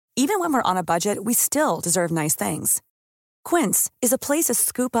Even when we're on a budget, we still deserve nice things. Quince is a place to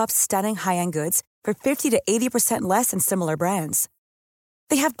scoop up stunning high-end goods for 50 to 80% less than similar brands.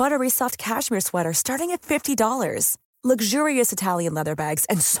 They have buttery soft cashmere sweaters starting at $50, luxurious Italian leather bags,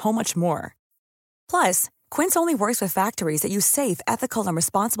 and so much more. Plus, Quince only works with factories that use safe, ethical, and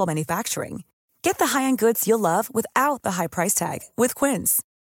responsible manufacturing. Get the high-end goods you'll love without the high price tag with Quince.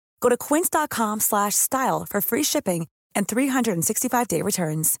 Go to quince.com/style for free shipping and 365-day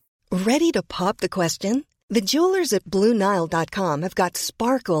returns. Ready to pop the question? The jewelers at BlueNile.com have got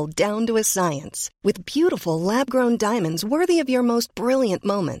sparkle down to a science with beautiful lab-grown diamonds worthy of your most brilliant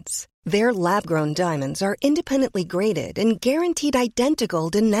moments. Their lab-grown diamonds are independently graded and guaranteed identical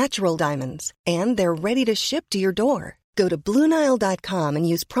to natural diamonds, and they're ready to ship to your door. Go to BlueNile.com and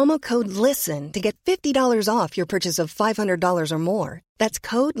use promo code LISTEN to get $50 off your purchase of $500 or more. That's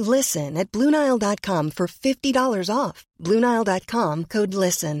code LISTEN at BlueNile.com for $50 off. BlueNile.com, code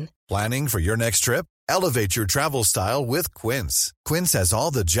LISTEN. Planning for your next trip? Elevate your travel style with Quince. Quince has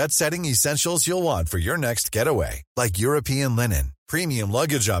all the jet-setting essentials you'll want for your next getaway, like European linen, premium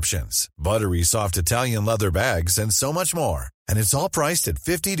luggage options, buttery soft Italian leather bags, and so much more. And it's all priced at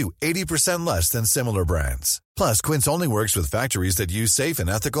 50 to 80% less than similar brands. Plus, Quince only works with factories that use safe and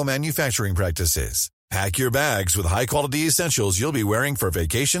ethical manufacturing practices. Pack your bags with high-quality essentials you'll be wearing for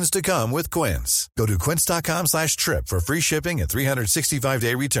vacations to come with Quince. Go to quince.com/trip for free shipping and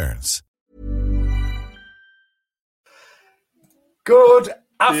 365-day returns. Good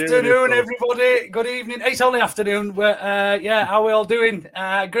afternoon, everybody. Good evening. It's only afternoon. How are we all doing?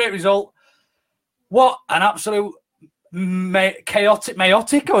 Great result. What an absolute chaotic, I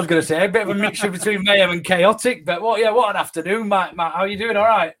was going to say. A bit of a mixture between mayhem and chaotic. But what an afternoon, Matt. How are you doing? All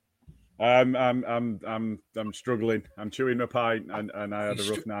right? I'm struggling. I'm chewing my pint, and I had a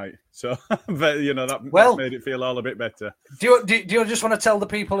rough night. So, but that made it feel all a bit better. Do you just want to tell the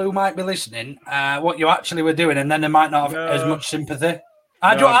people who might be listening what you actually were doing, and then they might not have as much sympathy?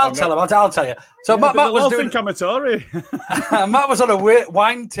 I'll tell them. I'll tell you. So yeah, Matt was doing. Matt was on a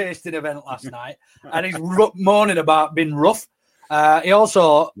wine tasting event last night, and he's moaning about being rough. He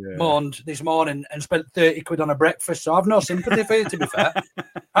also moaned this morning and spent 30 quid on a breakfast. So I've no sympathy for you, to be fair.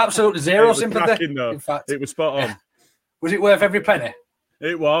 Absolutely zero sympathy. Cracking, though. In fact, it was spot on. Was it worth every penny?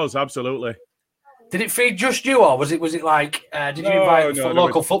 It was, absolutely. Did it feed just you, or was it like? Did you invite a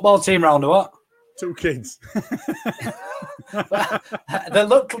local football team round, or what? 2 kids. There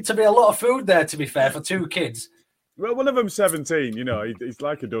looked to be a lot of food there, to be fair, for 2 kids. Well, one of them's 17. He's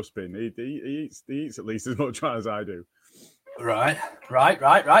like a dustbin. He eats at least as much as I do. Right.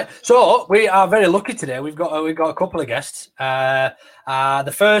 So we are very lucky today. We've got a couple of guests.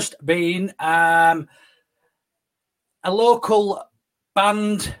 The first being a local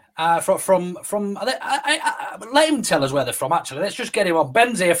band from. Let him tell us where they're from. Actually, let's just get him on.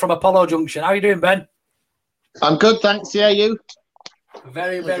 Ben's here from Apollo Junction. How are you doing, Ben? I'm good, thanks. Yeah, you?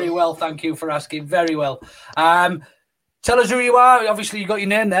 Very, very well. Thank you for asking. Very well. Tell us who you are. Obviously, you got your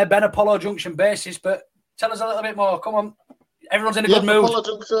name there, Ben, Apollo Junction bassist. But tell us a little bit more. Come on. Everyone's in a good mood. Apollo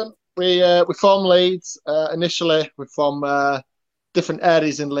Junction. We from Leeds initially. We're from different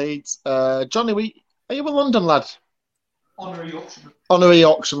areas in Leeds. Johnny, are you a London lad? Honorary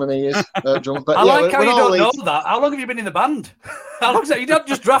Yorkshireman he is, John. But I like how you don't know that. How long have you been in the band? How long is that? You don't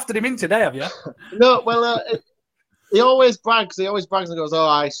just drafted him in today, have you? No, well, he always brags. He always brags and goes, "Oh,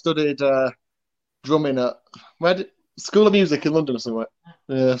 I studied drumming at School of Music in London or somewhere."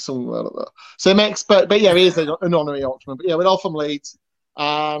 Yeah, somewhere like that. So he makes, but yeah, he is an honorary Yorkshireman. But yeah, we're all from Leeds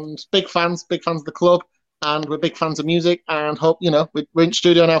and big fans of the club, and we're big fans of music. And hope we're in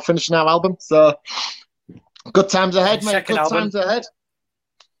studio now, finishing our album. So good times ahead, mate. Good times ahead.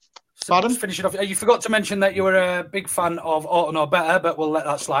 Pardon? Finish it off. You forgot to mention that you were a big fan of Ought to Know Better, but we'll let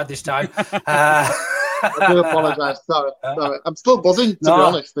that slide this time. I do apologise. Sorry. I'm still buzzing, to be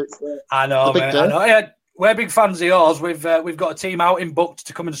honest. I know, mate. I know. Yeah, we're big fans of yours. We've got a team outing booked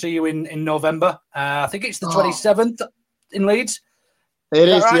to come and see you in November. I think it's the 27th in Leeds. It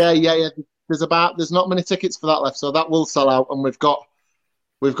is, right? Yeah. There's not many tickets for that left, so that will sell out, and we've got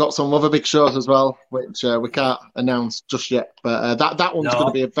some other big shows as well, which we can't announce just yet. But that one's going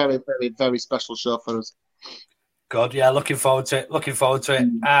to be a very, very, very special show for us. Good, yeah. Looking forward to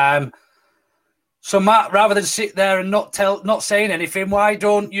it. So Matt, rather than sit there and not saying anything, why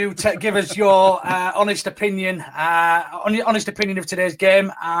don't you give us your honest opinion of today's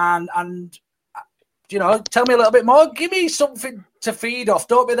game and tell me a little bit more. Give me something to feed off.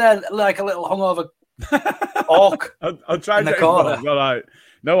 Don't be there like a little hungover hawk. I'll try in the corner. All right.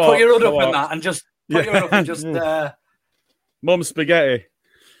 No, put your hood up in that and just put your hood up and just. Mum spaghetti.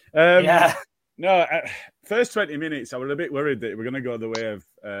 Yeah. No, first 20 minutes, I was a bit worried that we're going to go the way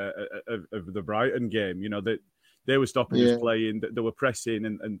the Brighton game. You know, that they were stopping us playing, they were pressing,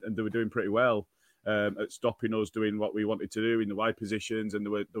 and they were doing pretty well at stopping us doing what we wanted to do in the wide positions, and they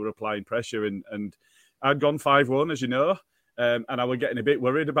were applying pressure. And I'd gone 5-1, as you know, and I was getting a bit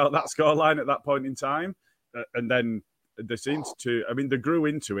worried about that scoreline at that point in time. And then they seemed to, I mean, they grew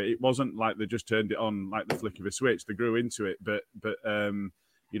into it. It wasn't like they just turned it on like the flick of a switch. They grew into it, but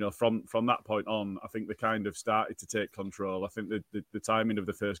you know, from that point on, I think they kind of started to take control. I think the timing of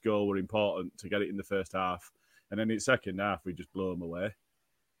the first goal were important to get it in the first half, and then in the second half we just blow them away.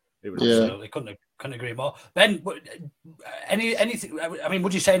 It was absolutely couldn't agree more. Ben, anything? I mean,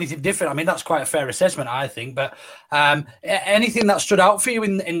 would you say anything different? I mean, that's quite a fair assessment, I think. But anything that stood out for you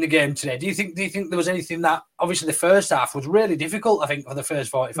in the game today? Do you think there was anything that, obviously the first half was really difficult? I think for the first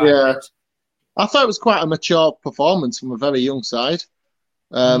 45 minutes. I thought it was quite a mature performance from a very young side.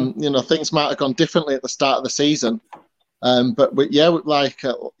 You know, things might have gone differently at the start of the season, but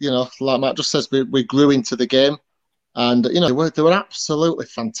like Matt just says, we grew into the game. And you know they were absolutely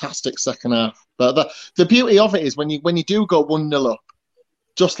fantastic second half. But the beauty of it is when you do go 1-0 up,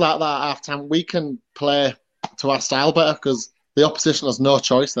 just like that at half time, we can play to our style better because the opposition has no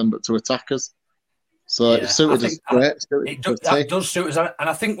choice then but to attack us. So it suited us great. That does suit us, and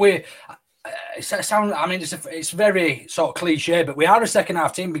I think it's very sort of cliche, but we are a second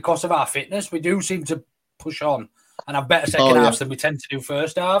half team because of our fitness. We do seem to push on and have better second halves than we tend to do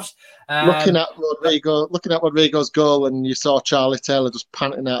first halves. Looking at Rodrigo's goal, and you saw Charlie Taylor just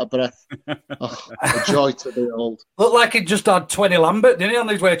panting out of breath. A joy to behold. Looked like he just had 20 Lambert, didn't he, on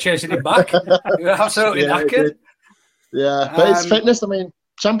his way chasing him back? He was absolutely knackered. Yeah, but it's fitness. I mean,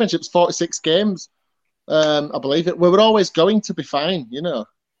 Championship's 46 games. I believe it. We were always going to be fine, you know.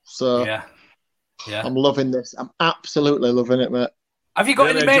 So yeah. I'm loving this. I'm absolutely loving it, mate. Have you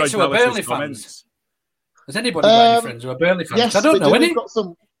got any mates who are Burnley fans? Has anybody got any friends who are Burnley fans? Yes, I don't know any.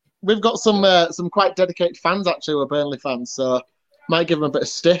 We've got some quite dedicated fans actually who are Burnley fans, so might give them a bit of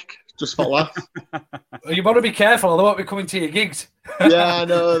stick just for a laugh. You want to be careful, or they won't be coming to your gigs. Yeah, I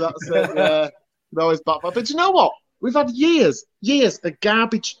know, that's it. Yeah, they're always back. But you know what? We've had years of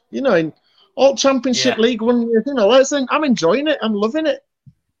garbage. You know, in all Championship League 1 years. You know, I'm enjoying it. I'm loving it.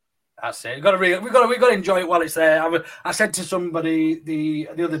 That's it. We've got to enjoy it while it's there. I said to somebody the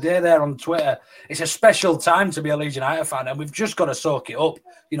other day there on Twitter, it's a special time to be a Leeds United fan, and we've just got to soak it up.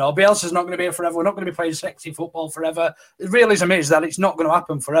 You know, Bielsa's not going to be here forever. We're not going to be playing sexy football forever. The realism is that it's not going to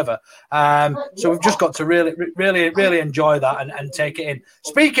happen forever. So we've just got to really enjoy that and take it in.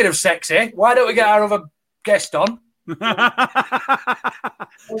 Speaking of sexy, why don't we get our other guest on? I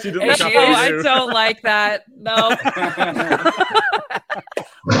don't like that. No.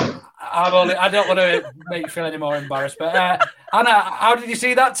 I don't want to make you feel any more embarrassed. But Anna, how did you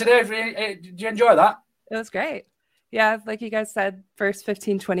see that today? Did you enjoy that? It was great. Yeah, like you guys said, first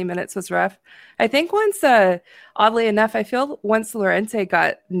 15, 20 minutes was rough. I think once, oddly enough, I feel once Llorente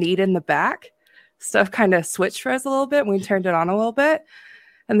got kneed in the back, stuff kind of switched for us a little bit. And we turned it on a little bit.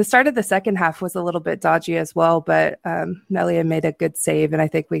 And the start of the second half was a little bit dodgy as well, but Melia made a good save, and I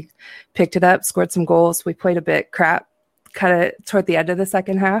think we picked it up, scored some goals. We played a bit crap kind of toward the end of the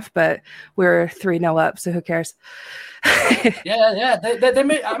second half, but we were 3-0 up, so who cares? Yeah. They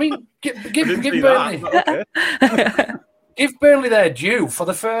made, I mean, give Burnley give Burnley their due for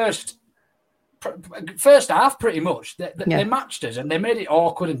the first half. Pretty much, they matched us, and they made it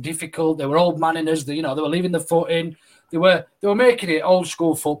awkward and difficult. They were old manning us. They were leaving the foot in. They were making it old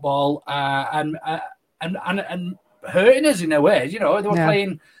school football and hurting us in a way. You know, they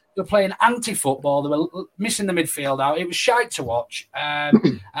were playing anti-football. They were missing the midfield out. It was shite to watch.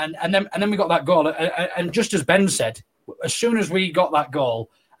 And then we got that goal. And just as Ben said, as soon as we got that goal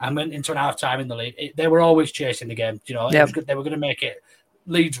and went into an half-time in the league, they were always chasing the game. You know, they were going to make it.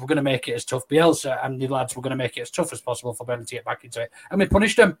 Leeds were going to make it as tough. Bielsa and the lads were going to make it as tough as possible for Burnley to get back into it. And we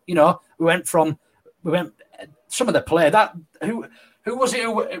punished them. You know, we went some of the play that who was it?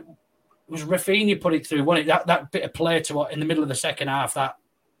 It was Rafinha put it through, wasn't it? That bit of play to what in the middle of the second half. That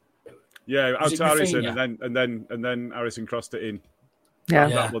out to Harrison, and then Harrison crossed it in. Yeah,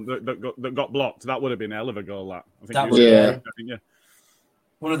 that one that got blocked. That would have been a hell of a goal. That I think. Yeah,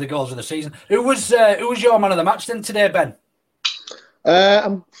 one of the goals of the season. Who was your man of the match then today, Ben?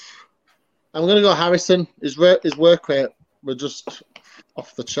 I'm going to go Harrison. His work rate were just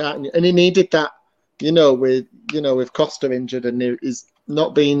off the chart, and he needed that. You know, with Costa injured and he's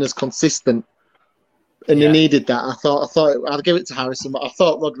not being as consistent, and he needed that. I thought I'd give it to Harrison, but I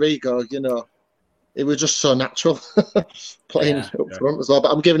thought Rodrigo, you know, it was just so natural playing up front as well.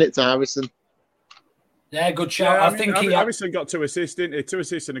 But I'm giving it to Harrison. Yeah, good shot. I think Harrison got 2 assists, didn't he? 2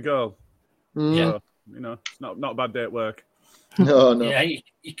 assists and a goal. Mm. So, you know, it's not a bad day at work. No. Yeah,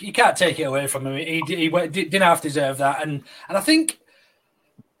 you can't take it away from him. He didn't half deserve that, and I think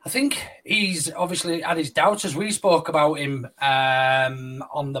he's obviously had his doubts, as we spoke about him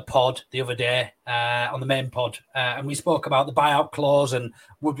on the pod the other day, on the main pod, and we spoke about the buyout clause and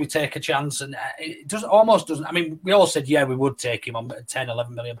would we take a chance, and it doesn't. I mean, we all said yeah, we would take him on 10,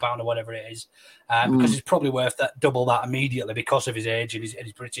 11 million pound or whatever it is, because he's probably worth double that immediately because of his age and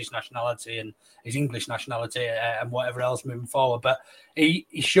his British nationality and his English nationality and whatever else moving forward. But he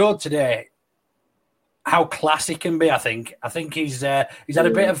showed today how class he can be. I think he's had a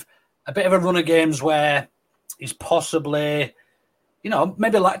bit of a run of games where he's possibly,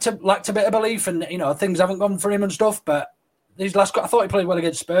 maybe lacked a bit of belief, and things haven't gone for him and stuff. But these last, I thought he played well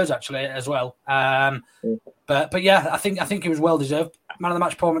against Spurs actually as well. But yeah, I think he was well deserved man of the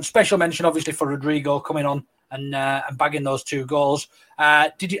match performance. Special mention obviously for Rodrigo coming on and bagging those 2 goals.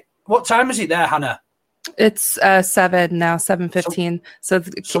 What time is it there, Hannah? It's 7 now, 7:15. So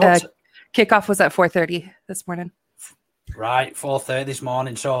kickoff was at 4:30 this morning. Right, 4:30 this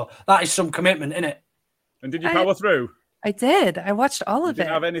morning. So that is some commitment, isn't it? And did you power through? I did. I watched all of it.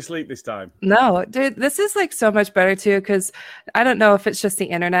 Didn't have any sleep this time? No, dude, this is like so much better too, because I don't know if it's just the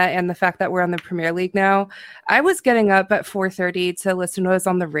internet and the fact that we're on the Premier League now. I was getting up at 4:30 to listen to us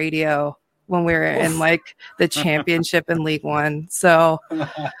on the radio when we were in like the Championship in League One. So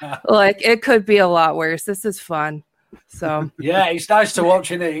like it could be a lot worse. This is fun. So yeah, it's nice to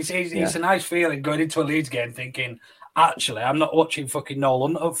watch, isn't it? It's a nice feeling going into a Leeds game thinking, actually, I'm not watching fucking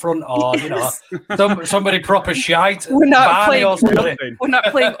Nolan up front or somebody proper shite. We're not playing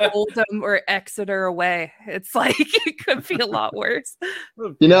Oldham or Exeter away. It's like it could be a lot worse.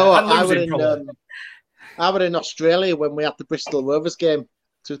 You know what? I was in Australia when we had the Bristol Rovers game,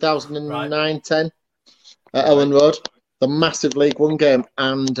 2009-10 at Ellen Road, the massive League One game,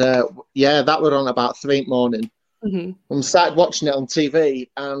 and that were on about 3 in the morning. Mm-hmm. And started watching it on TV,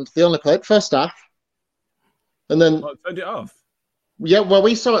 and they only played first half, and then turned it off. Yeah, well,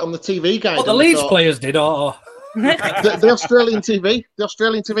 we saw it on the TV guide. What the Leeds players did, or the Australian TV. The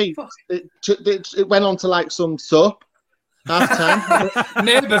Australian TV. It went on to like some soap half time.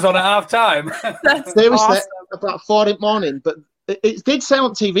 Neighbours on at half time. Seriously, awesome. About 4 in the morning, but it did say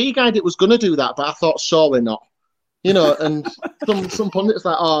on TV guide it was going to do that, but I thought surely not. And some pundits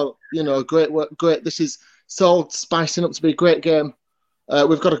like, oh, great work, great. This is so spicing up to be a great game.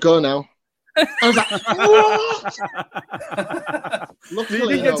 We've got to go now. I was like, what? Luckily, you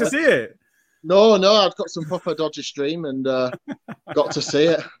didn't get to see it? No, I'd got some proper dodgy stream and got to see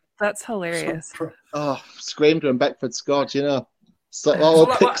it. That's hilarious. Oh, screamed when Beckford scored, So all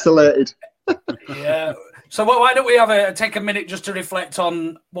pixelated. Yeah. So why don't we take a minute just to reflect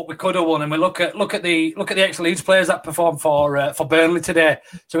on what we could have won, and we look at the ex-Leeds players that performed for Burnley today.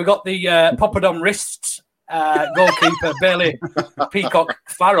 So we got the Poppadom wrists. Goalkeeper Bailey Peacock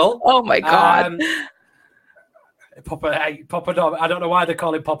Farrell. Oh my God. Poppadom. I don't know why they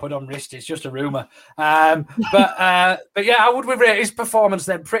call him Poppadom wrist. It's just a rumor. But yeah, how would we rate his performance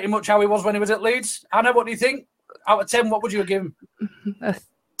then? Pretty much how he was when he was at Leeds. Anna, what do you think? Out of 10, what would you give him? A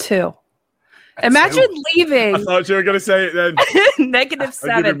 2. Imagine leaving. I thought you were going to say it then.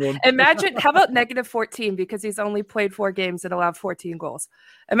 -7. Imagine, how about -14 because he's only played 4 games and allowed 14 goals.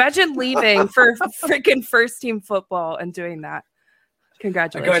 Imagine leaving for freaking first team football and doing that.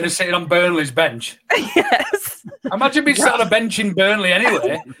 Congratulations. And going and sitting on Burnley's bench. Yes. Imagine being sat on a bench in Burnley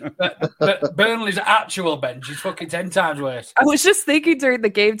anyway. But Burnley's actual bench is fucking 10 times worse. I was just thinking during the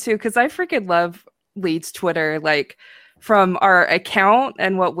game too, because I freaking love Leeds Twitter, like from our account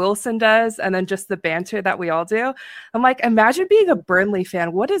and what Wilson does, and then just the banter that we all do. I'm like, imagine being a Burnley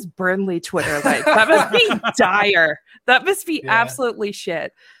fan. What is Burnley Twitter like? That must be dire. That must be absolutely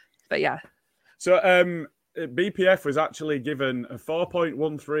shit. But yeah. So BPF was actually given a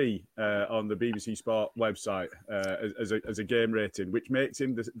 4.13 on the BBC Sport website as a game rating, which makes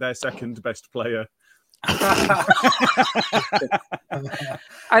him their second best player.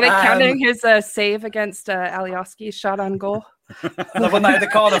 Are they counting his save against Alioski's shot on goal? The one that hit the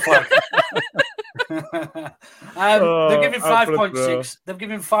corner flag. They're giving 5.6. They've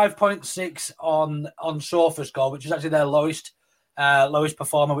given 5.6 on Sofa's goal, which is actually their lowest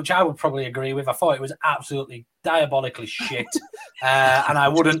performer, which I would probably agree with. I thought it was absolutely diabolically shit, and I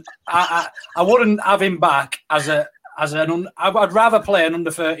wouldn't have him back as I'd rather play an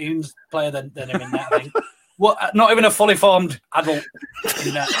under-13s player than him in that. I think. Not even a fully formed adult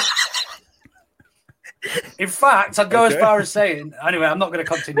in that. In fact, I'd go as far as saying. Anyway, I'm not going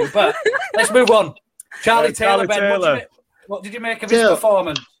to continue, but let's move on. Charlie Taylor, Ben. What did you make of his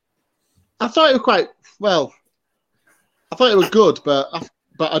performance? I thought it was quite well. I thought it was good, but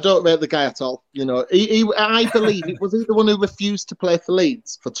but I don't rate the guy at all. You know, I believe it was he the one who refused to play for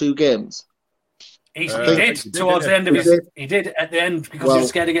Leeds for 2 games. He did towards the end of his. He did at the end because he was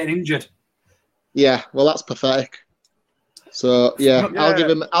scared of getting injured. Yeah, well, that's pathetic. So yeah,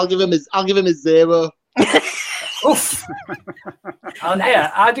 I'll give him his 0. Oof.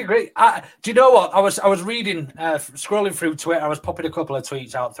 Yeah, I'd agree. Do you know what? I was reading, scrolling through Twitter. I was popping a couple of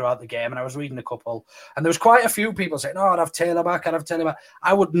tweets out throughout the game, and I was reading a couple, and there was quite a few people saying, "Oh, I'd have Taylor back.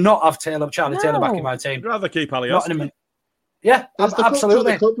 I would not have Charlie Taylor back in my team. I'd rather keep Alioski. Yeah,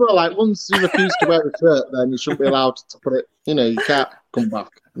 absolutely. Like once you refuse to wear a shirt, then you shouldn't be allowed to put it. You know, you can't come back.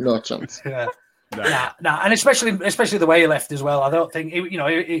 No chance. Yeah. Nah, and especially the way he left as well. I don't think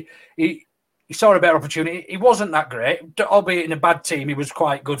he saw a better opportunity. He wasn't that great, albeit in a bad team. He was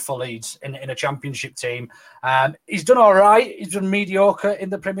quite good for Leeds in a championship team. He's done all right. He's done mediocre in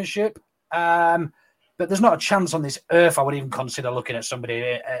the Premiership. But there's not a chance on this earth I would even consider looking at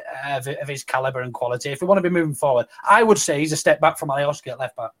somebody of his calibre and quality. If we want to be moving forward, I would say he's a step back from Alioski at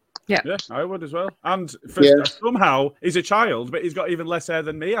left back. Yeah, I would as well. And somehow he's a child, but he's got even less hair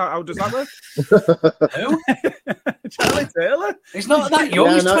than me. How does that work? Who? Charlie Taylor. He's not that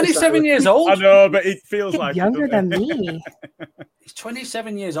young. He's 27 years old. I know, but it feels like younger than me. He's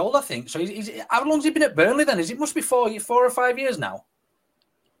 27 years old, I think. So he's how long's he been at Burnley then? It must be 4 or 5 years now.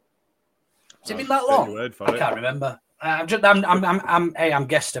 Has it been that long? I can't remember. I'm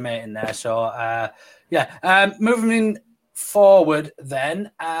guesstimating there. So moving forward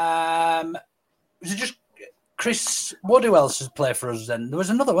then, was it just Chris Wood who else has played for us then? There was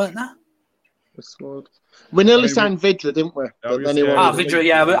another, weren't there? We nearly signed Vidra, didn't we? Vidra,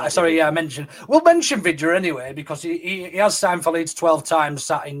 yeah. Sorry, I mentioned. We'll mention Vidra anyway because he has signed for Leeds 12 times,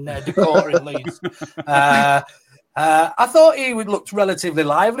 sat in Dakota in Leeds. I thought he looked relatively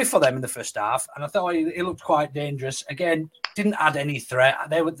lively for them in the first half, and I thought he looked quite dangerous. Again, didn't add any threat.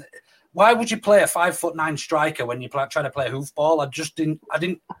 Why would you play a 5'9" striker when you're trying to play hoofball? I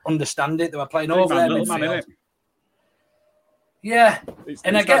didn't understand it. They were playing over their midfield. Yeah,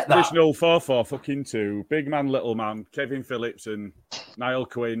 and I get that. Traditional 4-4 fucking 2, big man, little man, Kevin Phillips and Niall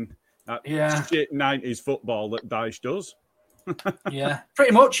Quinn. Shit 90s football that Dyche does. Yeah,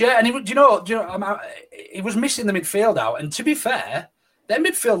 pretty much. Yeah, and he was missing the midfield out. And to be fair, their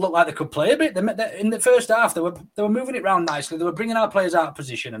midfield looked like they could play a bit. In the first half, they were moving it around nicely. They were bringing our players out of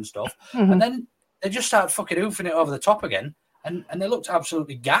position and stuff. Mm-hmm. And then they just started fucking hoofing it over the top again. And they looked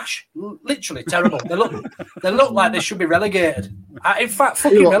absolutely gash, literally terrible. They look like they should be relegated. In fact,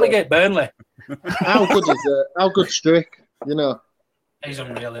 fucking relegate Burnley. How good Strick, you know. He's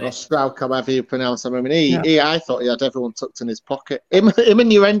unreal. Or Strouk, however you pronounce him. I mean, I thought he had everyone tucked in his pocket. Him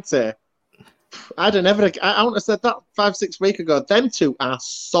and Llorente. I wouldn't have said that 5-6 weeks ago. Them two are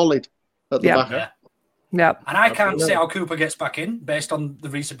solid at the back. Yeah. And I can't see how Cooper gets back in based on the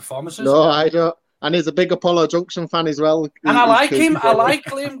recent performances. No, I don't. And he's a big Apollo Junction fan as well. And I like him.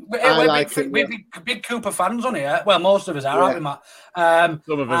 We're big Cooper fans on here. Well, most of us are, aren't we, Matt?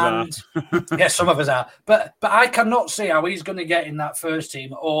 Some of us are. Yeah, some of us are. But I cannot see how he's going to get in that first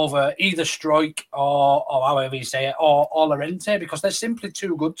team over either Stroik or however you say it, or Llorente, because they're simply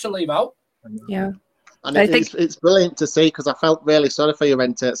too good to leave out. Yeah. And it's brilliant to see, because I felt really sorry for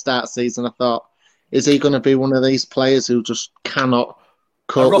Llorente at the start of the season. I thought, is he going to be one of these players who just cannot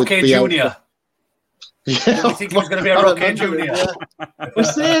cope with Junior. Yeah, I think he was going to be a Rocky Junior. Yeah. We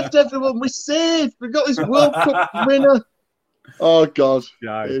saved everyone. We got this World Cup winner. Oh God!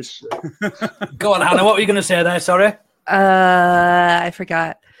 Go on, Hannah. What were you going to say there? Sorry. I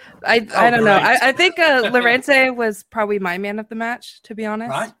forgot. I don't know. I think Llorente was probably my man of the match, to be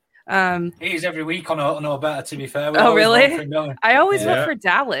honest. Right. He is every week on No Better. To be fair. Really? I always went for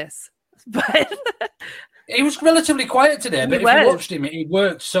Dallas, but. He was relatively quiet today, but if you watched him, he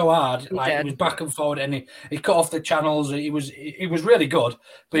worked so hard. He was back and forward, and he cut off the channels. He was really good,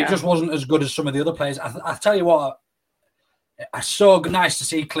 but he just wasn't as good as some of the other players. I tell you what, it's so nice to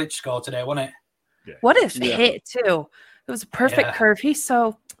see Klitsch score today, wasn't it? Yeah. What a hit too! It was a perfect curve. He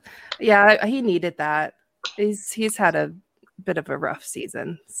needed that. He's had a bit of a rough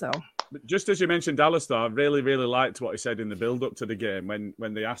season, so. Just as you mentioned Dallas, though, I really, really liked what he said in the build-up to the game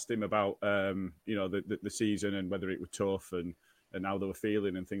when they asked him about, the season and whether it was tough and how they were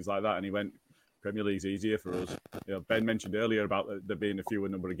feeling and things like that. And he went, Premier League's easier for us. You know, Ben mentioned earlier about there being a fewer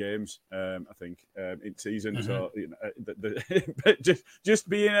number of games, I think, in season. Mm-hmm. So, just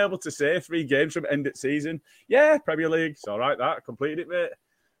being able to say 3 games from end of season, Premier League, it's all right, that, completed it, mate.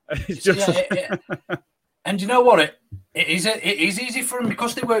 It's just... And you know what? It is easy for them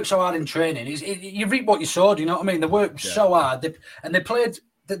because they work so hard in training. You reap what you sow. Do you know what I mean? They worked so hard, they played.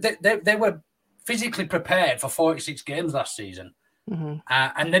 They were physically prepared for 46 games last season.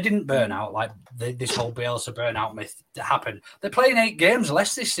 And they didn't burn out like this whole Bielsa burnout myth happened. They're playing 8 games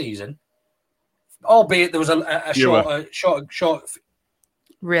less this season, albeit there was a short.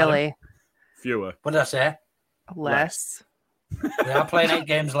 Really? Fewer. What did I say? Less. They are playing 8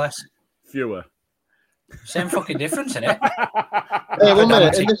 games less. Fewer. Same fucking difference, innit? Hey, 1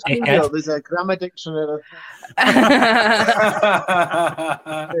 minute. In this studio, there's a grammar dictionary. Here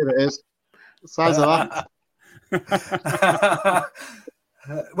it is. The size of that.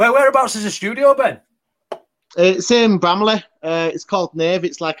 Whereabouts is the studio, Ben? It's in Bramley. It's called Nave.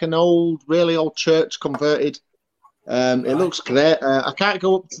 It's like an really old church converted. It looks great. I can't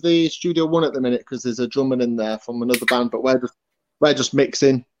go up to the Studio 1 at the minute because there's a drummer in there from another band, but we're just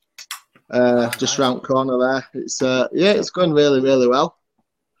mixing. Just round corner there. It's it's going really, really well.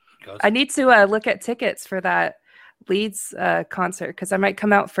 I need to look at tickets for that Leeds concert because I might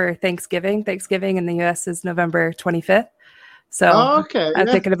come out for Thanksgiving. Thanksgiving in the US is November 25th. So I'm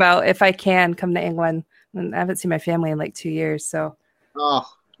thinking about if I can come to England. I haven't seen my family in like 2 years. So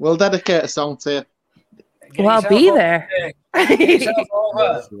we'll dedicate a song to you. I'll be there.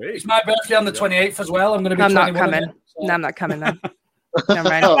 It's my birthday on the 28th as well. I'm going to be 21. Not coming. So. No, I'm not coming then. Never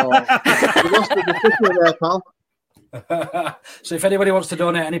mind. So if anybody wants to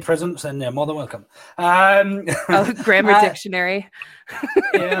donate any presents, then they're more than welcome. Grammar dictionary.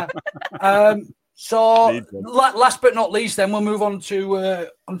 Yeah. So last but not least, then we'll move on to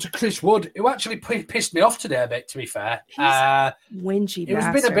Chris Wood, who actually pissed me off today a bit. To be fair, he's whingy. It was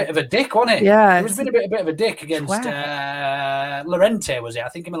been a bit of a dick, wasn't it? Yeah, it was been a bit of a dick against Lorente, was it? I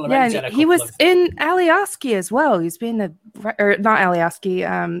think him and Lorente. Yeah, he was in Alioski as well. He's been not Alioski,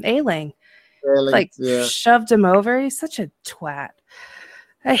 Ailing. Shoved him over. He's such a twat.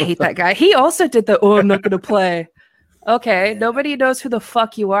 I hate that guy. He also did I'm not going to play. Okay, nobody knows who the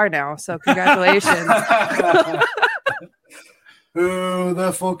fuck you are now, so congratulations. Who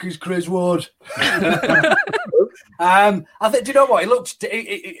the fuck is Chris Wood? I think. Do you know what? He looked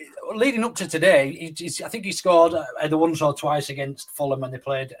leading up to today. I think he scored either once or twice against Fulham when they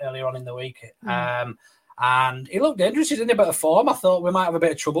played earlier on in the week. And he looked dangerous. He's in a bit of form. I thought we might have a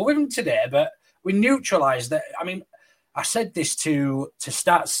bit of trouble with him today, but we neutralised that. I mean, I said this to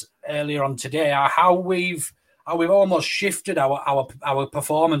Stats earlier on today. How we've almost shifted our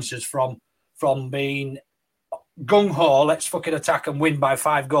performances from being gung-ho, let's fucking attack and win by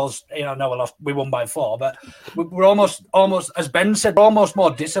 5 goals. No, we won by 4, but we're almost, as Ben said, we're almost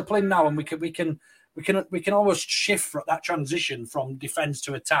more disciplined now, and we can almost shift that transition from defence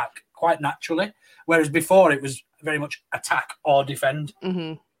to attack quite naturally, whereas before it was very much attack or defend.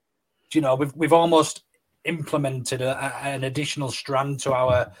 Mm-hmm. We've almost implemented an additional strand to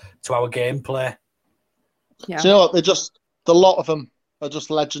our gameplay. Yeah. Do you know what? The lot of them are just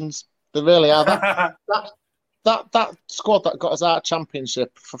legends. They really are. That squad that got us our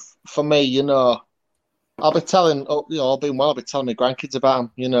championship for me, I'll be telling, all being well, I'll be telling my grandkids about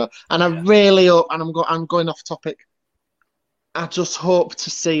them, And I really hope, and I'm going off topic. I just hope to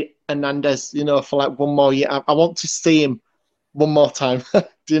see Hernandez, for like one more year. I want to see him one more time.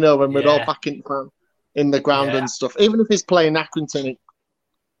 When we're all back in the ground and stuff. Even if he's playing Accrington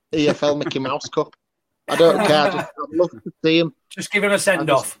EFL Mickey Mouse Cup. I don't care. I'd love to see him. Just give him a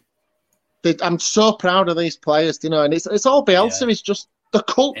send-off. I'm so proud of these players, and it's all Bielsa. It's just the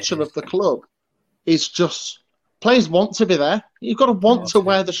culture of the club. Is just players want to be there. You've got to want to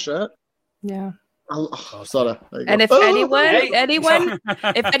wear the shirt. Yeah. Sorry. And if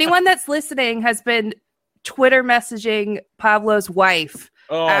anyone that's listening has been Twitter messaging Pablo's wife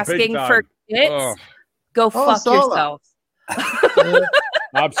asking for kits, go fuck yourself.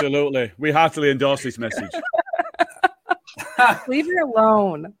 Absolutely. We heartily endorse this message. Leave her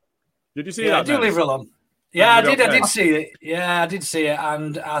alone. Did you see that? I do leave her alone. Yeah, I did. I did see it. Yeah, I did see it,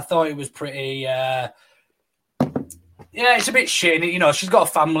 and I thought it was pretty. It's a bit shitty. She's got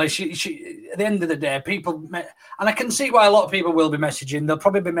a family. She at the end of the day, people, and I can see why a lot of people will be messaging. They'll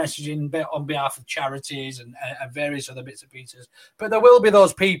probably be messaging on behalf of charities and various other bits and pieces. But there will be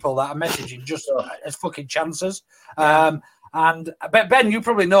those people that are messaging just as fucking chances. And Ben, you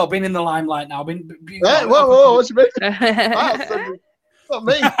probably know, been in the limelight now. Whoa, what you mean? Not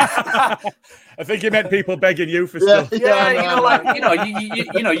me. I think you meant people begging you for stuff. You've got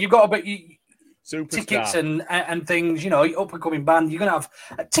a bit Superstar. Tickets and things. Up and coming band. You're gonna have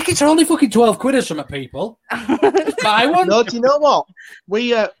tickets are only fucking 12 quid or something, people. Buy one. No, do you know what?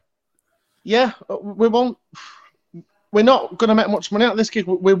 We won't. We're not going to make much money out of this gig.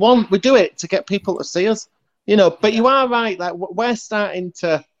 We do it to get people to see us. But you are right. Like we're starting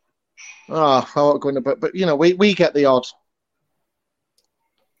to. I won't go into, but we get the odd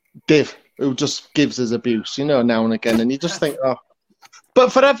div who just gives us abuse, now and again, and you just think,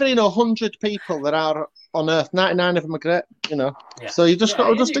 But for every 100 people that are on Earth, 99 of them are great. Yeah. So you just got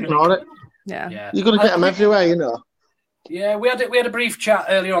to just ignore it. Yeah. You're going to get them everywhere. Yeah, we had a brief chat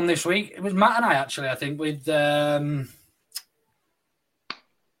earlier on this week. It was Matt and I actually, I think, with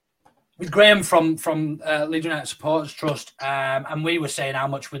Graham from Leeds United Supporters Trust, and we were saying how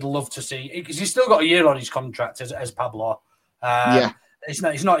much we'd love to see, because he's still got a year on his contract as Pablo. He's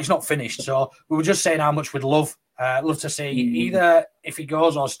not finished. So we were just saying how much we'd love to see, either if he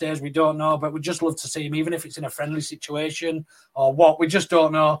goes or stays, we don't know, but we'd just love to see him, even if it's in a friendly situation or what, we just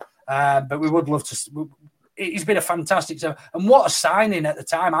don't know. But we would love to. He's been a fantastic, and what a signing at the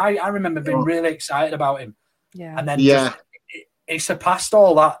time. I remember being really excited about him. Yeah, and then he surpassed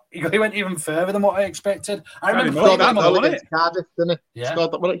all that. He went even further than what I expected. I remember scored that goal against Cardiff, didn't he? Yeah,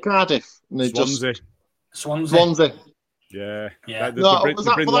 scored that one at Cardiff. Swansea. Yeah. Was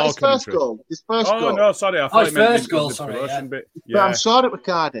that his first goal? His first goal? No, sorry. I thought his first goal, sorry. Yeah. I'm sure it was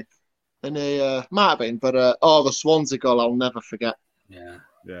Cardiff. And he might have been, but the Swansea goal I'll never forget.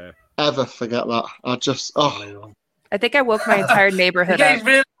 Yeah. Ever forget that. I think I woke my entire neighborhood up. He's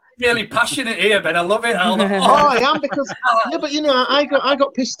really, really passionate here, Ben. I love it. I am, because but I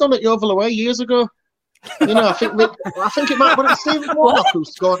got pissed on at Yeovil away years ago. I think it might have been Stephen Warnock who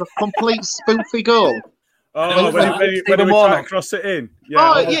scored a complete spoofy goal. Oh, when we tried to cross it in. Yeah,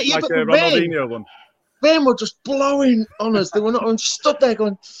 like but a Ronaldinho one. Rain were just blowing on us. They were not stood there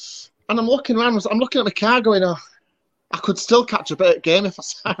going, and I'm looking around. I'm looking at my car going, I could still catch a better game if I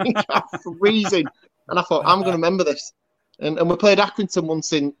sang freezing. And I thought, I'm going to remember this. And we played Accrington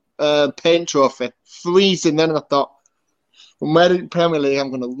once in Paint Trophy, freezing then, and I thought, when we're in Premier League, I'm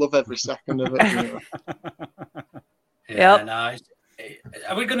going to love every second of it. Nice.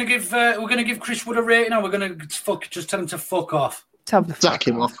 Are we going to give Chris Wood a rating, or we're going to just tell him to fuck off? Sack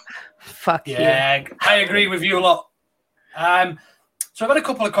him off. Fuck you. Yeah, I agree with you a lot. So I've had a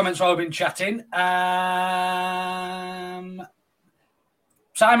couple of comments while we've been chatting.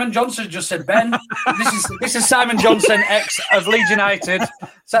 Simon Johnson just said, Ben, this is Simon Johnson, ex of Leeds United.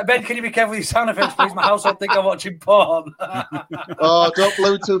 So, Ben, can you be careful with your sound effects, please? My household think I'm watching porn. Don't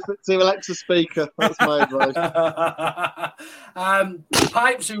Bluetooth it to Alexa speaker. That's my advice.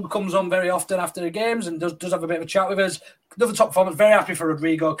 Pipes, who comes on very often after the games and does have a bit of a chat with us. Another top performance. Very happy for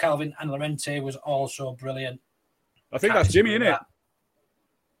Rodrigo, Calvin, and Llorente was also brilliant. I think that's Jimmy, isn't it?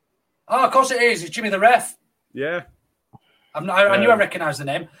 Oh, of course it is. It's Jimmy the ref. Yeah. I knew I recognised the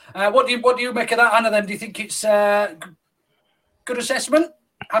name. What do you make of that, Anna? Then do you think it's good assessment?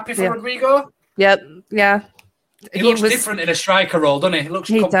 Happy for Rodrigo? Yep. Yeah. He looks different in a striker role, doesn't he? He looks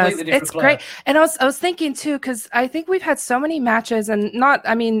completely different. It's great. And I was thinking too, because I think we've had so many matches, and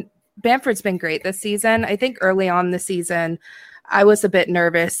Bamford's been great this season. I think early on the season, I was a bit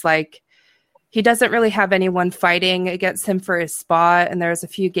nervous, like. He doesn't really have anyone fighting against him for his spot, and there's a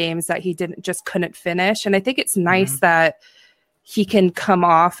few games that he couldn't finish. And I think it's nice that he can come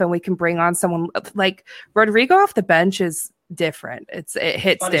off and we can bring on someone like Rodrigo off the bench is different. It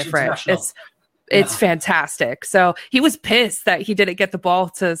hits different. It's fantastic. So he was pissed that he didn't get the ball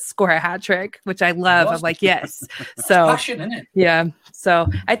to score a hat trick, which I love. I'm like, yes. So passion, isn't it? Yeah. So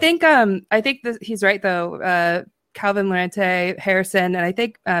I think that he's right though. Calvin Llorente, Harrison, and I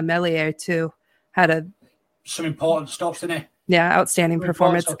think Meslier too. Had some important stops, didn't he? Yeah, outstanding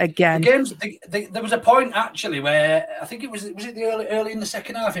performance again. The games, there was a point actually where I think it was the early in the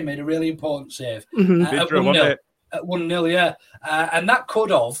second half he made a really important save at 1-0, yeah, and that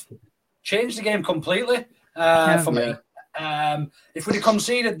could have changed the game completely for me. If we'd have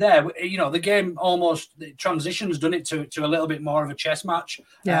conceded there, the game almost transitions, done it to a little bit more of a chess match.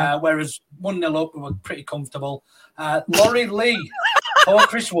 Whereas 1-0 up, we were pretty comfortable. Laurie Lee or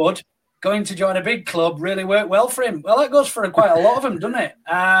Chris Wood. Going to join a big club really worked well for him. Well, that goes for quite a lot of them, doesn't it?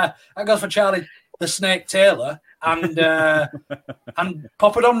 That goes for Charlie the Snake Taylor and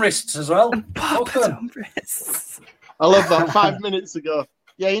Poppadom wrists as well. Poppadom wrists. I love that. 5 minutes ago.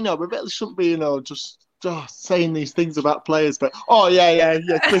 Yeah, we really shouldn't be, just saying these things about players, but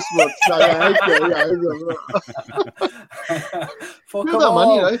Chris Wood. Fuck man,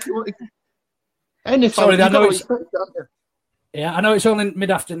 Sorry, I know it's. Yeah, I know it's only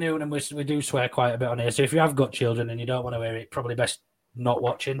mid-afternoon and we do swear quite a bit on here. So if you have got children and you don't want to hear it, probably best not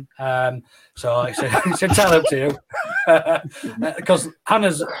watching. So it's entirely up to you. Because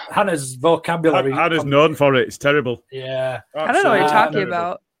Hannah's vocabulary. Hannah's known for it. It's terrible. Yeah. I don't know what you're talking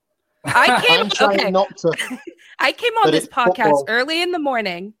about. I came on this podcast early in the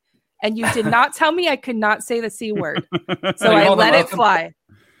morning and you did not tell me I could not say the C word. So I let it fly.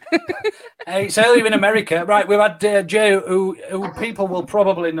 Hey, it's early in America. Right, we've had Jay, who people will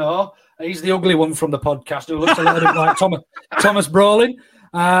probably know. He's the ugly one from the podcast who looks a little bit like Thomas Brolin.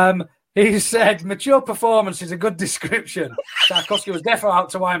 He said, mature performance is a good description. Tarkowski was definitely out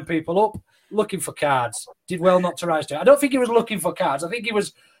to wind people up, looking for cards. Did well not to rise to it. I don't think he was looking for cards. I think he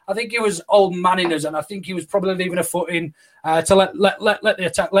was old manning us, and I think he was probably leaving a foot in to let the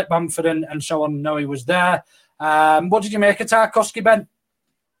attack, let Bamford and so on know he was there. What did you make of Tarkowski, Ben?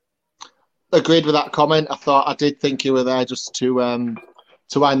 Agreed with that comment. I did think you were there just to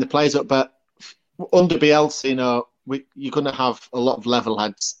wind the players up, but under Bielsa, you're going to have a lot of level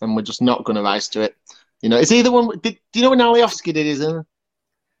heads, and we're just not going to rise to it. It's either one. Do you know when Alioski did his?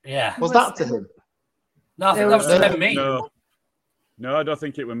 Yeah. Was that to him? No, I think that was to me. No, I don't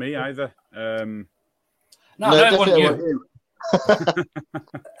think it was me either. No, it wasn't you.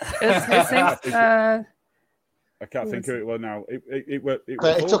 I can't think who it was now.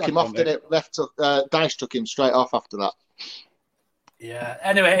 It took him off, didn't it? Dyche took him straight off after that. Yeah.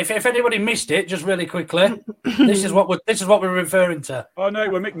 Anyway, if anybody missed it, just really quickly, this is what we're referring to. Oh no,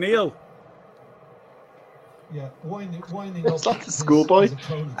 it was McNeil. Yeah, winding it's like a schoolboy.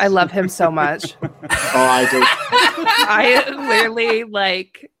 I love him so much. I do. I literally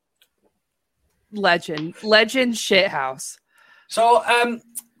legend shithouse. So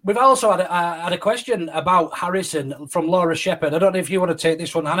we've also had a question about Harrison from Laura Shepherd. I don't know if you want to take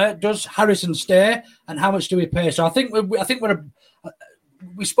this one, Hannah. Does Harrison stay, and how much do we pay? So I think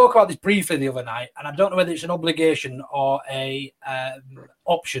we spoke about this briefly the other night, and I don't know whether it's an obligation or a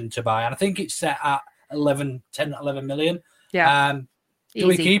option to buy. And I think it's set at 11 million. Yeah. Do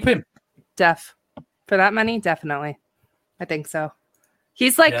we keep him? For that money, definitely. I think so.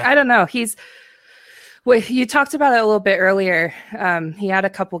 He's I don't know. You talked about it a little bit earlier. He had a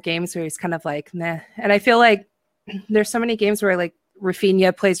couple games where he's kind of nah. And I feel like there's so many games where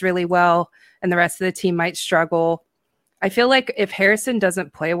Rafinha plays really well and the rest of the team might struggle. I feel like if Harrison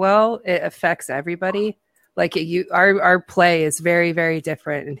doesn't play well, it affects everybody. Our play is very, very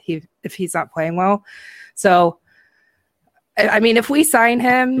different, and if he's not playing well. So, I mean, if we sign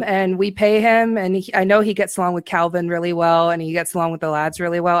him and we pay him, and I know he gets along with Calvin really well, and he gets along with the lads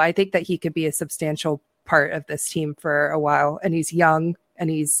really well, I think that he could be a substantial part of this team for a while. And he's young and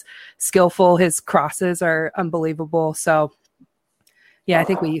he's skillful. His crosses are unbelievable. So, yeah, I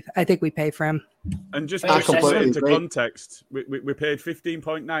think we pay for him. And just to put it into context, we paid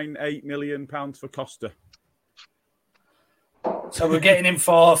 £15.98 million for Costa. So we're getting him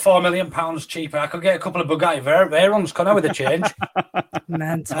for £4 million cheaper. I could get a couple of Bugatti Veyrons, couldn't I, with a change?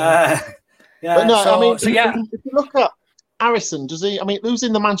 Mental. Yeah. But no, if you look at Harrison, does he? I mean, who's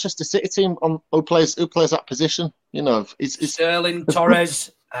in the Manchester City team who plays that position? Is Sterling,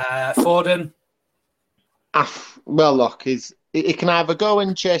 Torres, Foden. Well, look, he can either go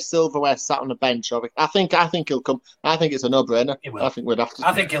and chase silverware sat on the bench, or I think he'll come. I think it's a no-brainer. I think we'd have to.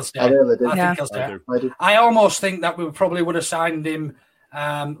 I think he'll stay. I really do. I think he'll stay. I almost think that we probably would have signed him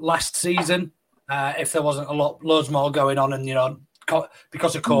last season if there wasn't loads more going on, and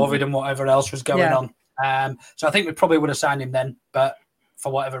because of COVID and whatever else was going on. So I think we probably would have signed him then, but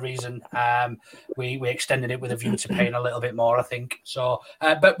for whatever reason, we extended it with a view to paying a little bit more, I think. So,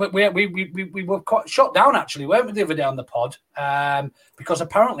 but we were quite shot down, actually, weren't we, the other day on the pod? Because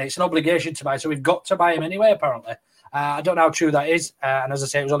apparently it's an obligation to buy, so we've got to buy him anyway, apparently. I don't know how true that is. And as I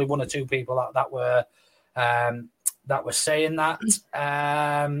say, it was only one or two people that were saying that.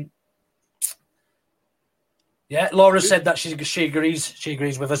 Laura said that she agrees. She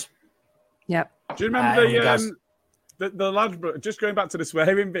agrees with us. Yep. Do you remember the Ladbrokes, just going back to the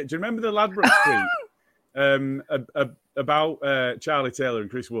swearing bit, do you remember the Ladbrokes tweet about Charlie Taylor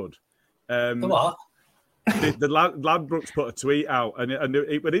and Chris Wood? The what? The Ladbrokes put a tweet out, and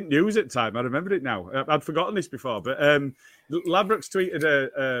we didn't use it at the time. I remembered it now. I'd forgotten this before, but Ladbrokes tweeted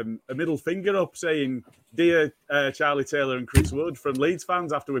a middle finger up saying, "Dear Charlie Taylor and Chris Wood," from Leeds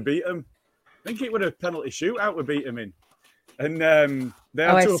fans after we beat them. I think it was a penalty shootout we beat them in. And they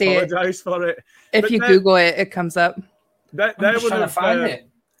had to apologise for it. If you Google it, it comes up. They're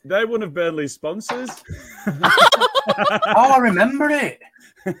one of Burnley's sponsors. I remember it.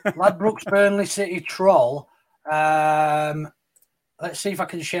 Ladbrokes Burnley City Troll. Let's see if I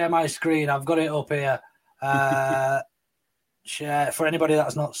can share my screen. I've got it up here. Share for anybody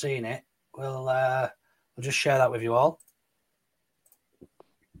that's not seen it. We'll just share that with you all.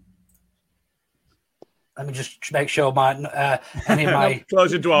 Let me just make sure any of my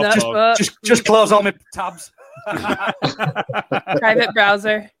close your dwarf just close all my tabs. Private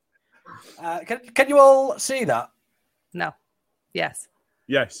browser. Can you all see that? No. Yes.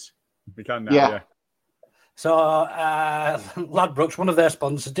 Yes, we can now. Yeah. So, Ladbrokes, one of their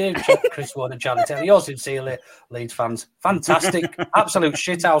sponsors, Dave, Chris Ward and Charlie Taylor. Yours sincerely, Leeds fans. Fantastic. Absolute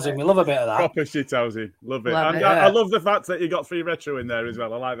shithousing. We love a bit of that. Proper shithousing. Love it. Love And it. I love the fact that you got 3 retro in there as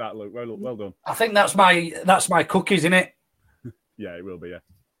well. I like that, Luke. Well done. I think that's my cookies, isn't it? Yeah, it will be, yeah.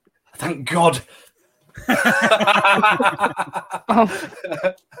 Thank God.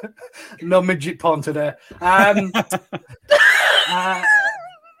 No midget porn today.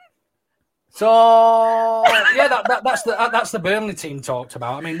 So yeah, that's the Burnley team talked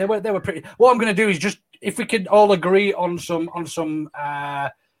about. I mean, they were pretty. What I'm going to do is just, if we could all agree on some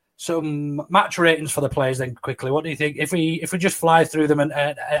match ratings for the players, then quickly. What do you think? If we just fly through them and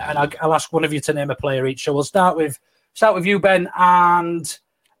I'll ask one of you to name a player each. So we'll start with you, Ben, and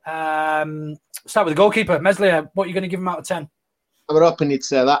start with the goalkeeper, Meslier. What are you going to give him out of 10? I was hoping you'd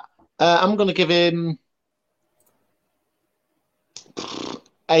say that. I'm going to give him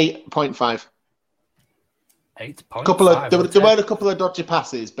 8.5. 8.5. There were a couple of dodgy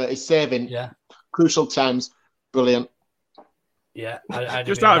passes, but he's saving crucial times. Brilliant. Yeah. I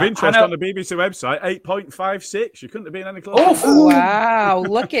Just out of interest, on the BBC website, 8.56. You couldn't have been any closer. Oh, wow.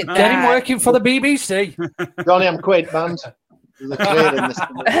 Look at that. Get him working for the BBC. Johnny, I'm quid, man. There's a clear in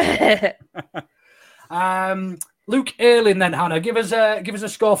this. Luke Ayling, then, Hannah. Give us a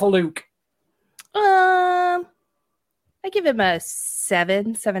score for Luke. I give him a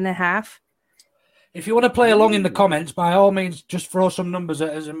 7.5. If you want to play along in the comments, by all means, just throw some numbers at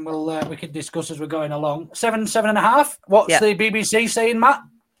us, and we can discuss as we're going along. 7.5. What's the BBC saying, Matt?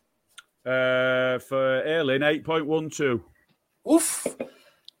 For Ayling, 8.12. Oof!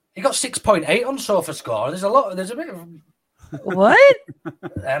 You got 6.8 on SofaScore. There's a bit of. What?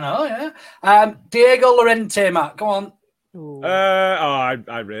 I know, yeah. Diego Llorente, Matt. Go on.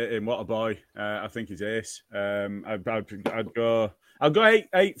 I rate him. What a boy! I think he's ace. I'd go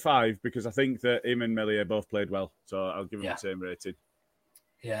 8.5 because I think that him and Meslier both played well, so I'll give him the same rating.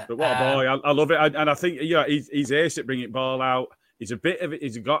 Yeah, but what a boy! I love it, and I think he's ace at bringing ball out. He's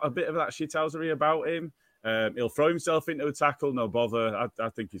got a bit of that shithousery about him. He'll throw himself into a tackle, no bother. I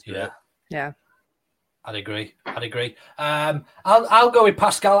think he's great. Yeah. I'd agree. I'll go with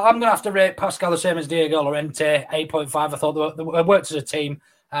Pascal. I'm going to have to rate Pascal the same as Diego Llorente, 8.5. I thought they worked as a team,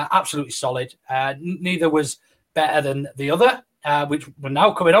 absolutely solid. Neither was better than the other, which we're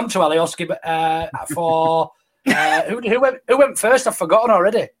now coming on to Alioski. But for who went first? I've forgotten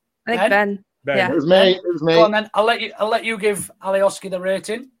already. I think Ben. Yeah, it was me. Go on then. I'll let you give Alioski the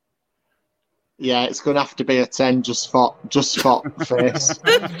rating. Yeah, it's going to have to be a 10 just for face. For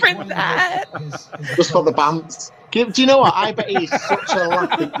that. Just for the bounce. Do you know what? I bet he's such a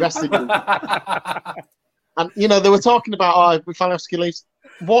laughing dressing room. And, they were talking about, if Alioski leaves,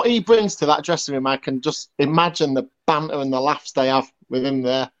 what he brings to that dressing room, I can just imagine the banter and the laughs they have with him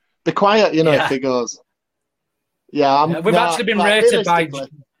there. Be quiet, if he goes. Yeah, we've actually been rated by...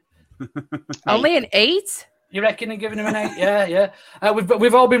 Only an 8? You reckon they're giving him an 8? Yeah.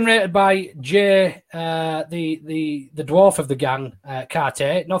 We've all been rated by Jay, the dwarf of the gang,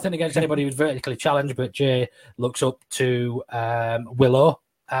 Cartier. Nothing against anybody who's vertically challenged, but Jay looks up to Willow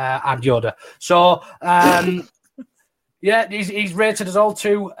and Yoda. So he's rated us all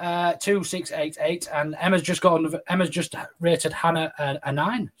 2, 6, 8, 8, and Emma's just rated Hannah a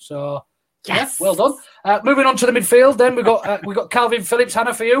 9. So. Yes. Yeah, well done. Moving on to the midfield, then we got Calvin Phillips.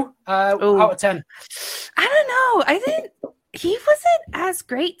 Hannah, for you, out of 10. I don't know. I think he wasn't as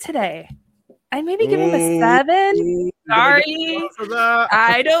great today. I maybe give him a 7. Sorry,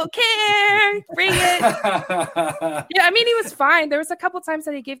 I don't care. Bring it. Yeah, I mean he was fine. There was a couple times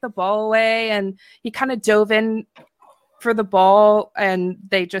that he gave the ball away, and he kind of dove in for the ball, and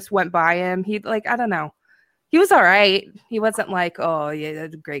they just went by him. I don't know. He was all right. He wasn't like, oh yeah,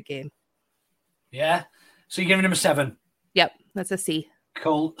 that's a great game. Yeah. So you're giving him a 7? Yep, that's a C.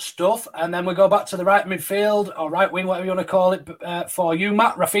 Cool stuff. And then we go back to the right midfield or right wing, whatever you want to call it, for you,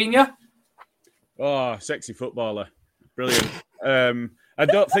 Matt. Rafinha. Oh, sexy footballer. Brilliant. I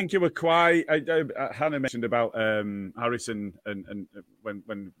don't think you were quite... Hannah mentioned about Harrison and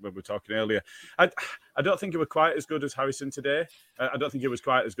when we were talking earlier. I don't think you were quite as good as Harrison today. I don't think it was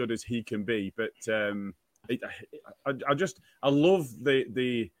quite as good as he can be. But I love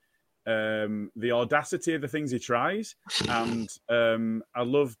the audacity of the things he tries, and I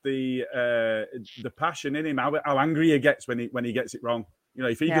love the passion in him. How angry he gets when he gets it wrong.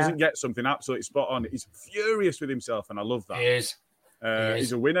 If he doesn't get something absolutely spot on, he's furious with himself, and I love that. He is.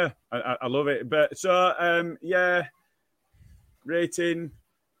 He's a winner. I love it. But so rating.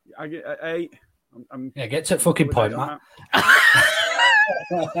 I get 8. Get to the fucking point, Matt.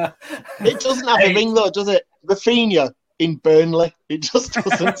 It doesn't have a ring though, does it? Rafinha in Burnley. It just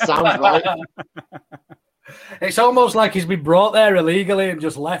doesn't sound right. It's almost like he's been brought there illegally and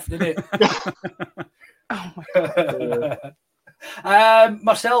just left, isn't it? Oh my God.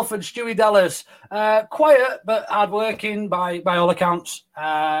 Myself and Stewie Dallas, quiet but hardworking by all accounts.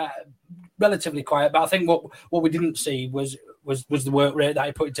 Relatively quiet, but I think what we didn't see was the work rate that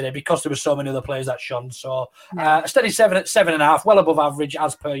he put in today because there were so many other players that shone. So a steady 7.5, well above average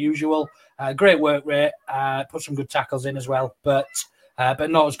as per usual. Great work rate, put some good tackles in as well, but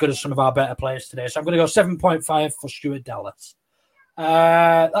not as good as some of our better players today. So I'm going to go 7.5 for Stuart Dallas.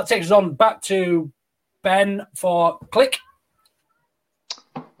 That takes us on back to Ben for Click.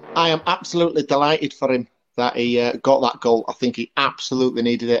 I am absolutely delighted for him that he got that goal. I think he absolutely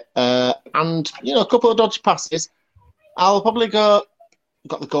needed it. And, a couple of dodgy passes. I'll probably go...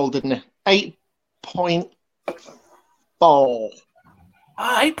 Got the goal, didn't he? 8.4.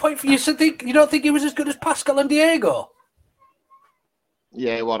 8.4. You don't think he was as good as Pascal and Diego?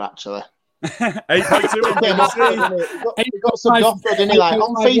 Yeah, he was, actually. 8.2. He got subbed off, didn't he? Like,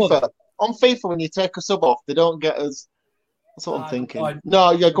 on FIFA, when you take a sub off, they don't get as... That's what I'm thinking.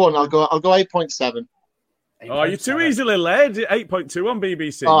 No, yeah, go on. I'll go 8.7. Oh, you're too easily led. 8.2 on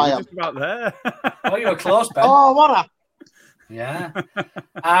BBC. Oh, you're just about there. Oh, you were close, Ben. Oh, what a... Yeah.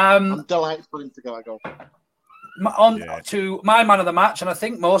 I'm delighted for him to go. To my man of the match, and I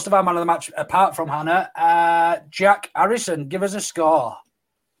think most of our man of the match, apart from Hannah, Jack Harrison. Give us a score.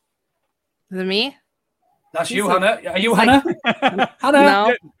 Is it me? That's you, Hannah. Are you Hannah? Hannah?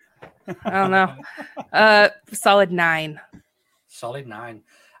 No. I don't know. Solid 9. Solid 9.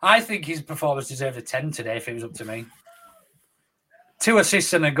 I think his performance deserved a 10 today if it was up to me. 2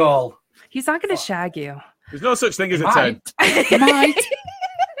 assists and a goal. He's not going to shag you. There's no such thing as a 10. He might.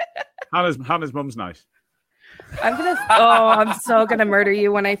 Hannah's mum's nice. I'm so gonna murder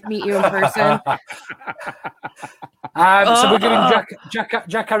you when I meet you in person. So we're giving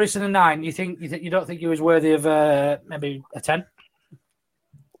Jack Harrison a 9. You don't think he was worthy of maybe a 10?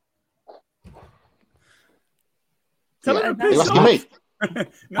 You're asking me.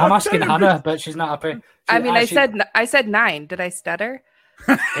 I'm asking Hannah, but she's not happy. I said 9. Did I stutter?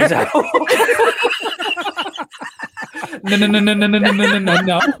 No.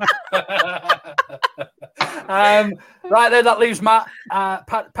 Right then, that leaves Matt.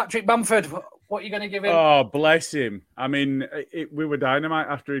 Patrick Bamford, what are you going to give him? Oh, bless him. I mean, we were dynamite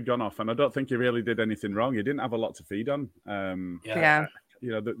after he'd gone off, and I don't think he really did anything wrong. He didn't have a lot to feed on. Yeah.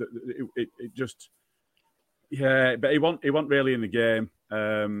 It just... Yeah, but he wasn't really in the game.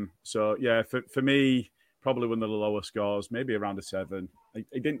 So, yeah, for me, probably one of the lower scores, maybe around a 7.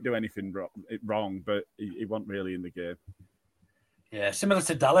 He didn't do anything wrong, but he wasn't really in the game. Yeah, similar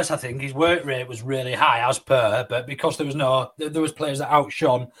to Dallas, I think his work rate was really high as per, but because there was players that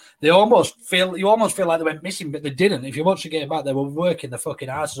outshone, you almost feel like they went missing, but they didn't. If you watch the game back, they were working the fucking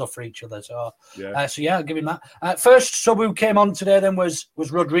asses off for each other. So, I'll give him that. First sub who came on today then was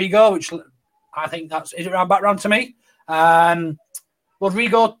Rodrigo, which I think is it back round to me.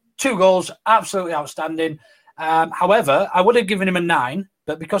 Rodrigo, 2 goals, absolutely outstanding. However, I would have given him a 9,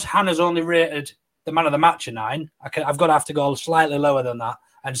 but because Hannah's only rated the man of the match a 9, I've got to have to go slightly lower than that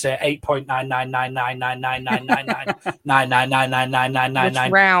and say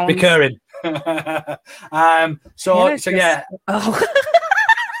 8.999999999999999 round recurring. Yeah. Oh.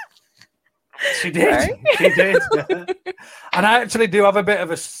 She did. She did. And I actually do have a bit of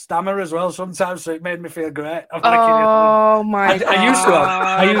a stammer as well sometimes, so it made me feel great. Oh my God. I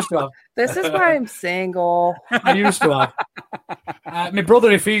used to have. This is why I'm single. I used to have. My brother,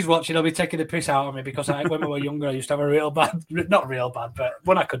 if he's watching, he'll be taking the piss out of me because when we were younger, I used to have not real bad, but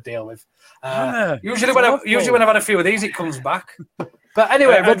one I could deal with. Usually when I've had a few of these, it comes back. But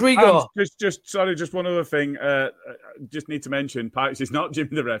anyway, Rodrigo. Just one other thing. Just need to mention, Pipes is not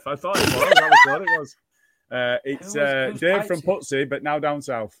Jimmy the ref. I thought it was. I thought it was. It's Dave from Putsey, but now down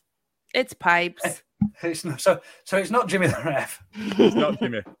south. It's Pipes. It's not, so it's not Jimmy the ref. It's not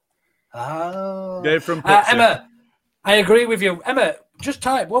Jimmy. Oh. Dave from Putsey. Emma, I agree with you. Emma, just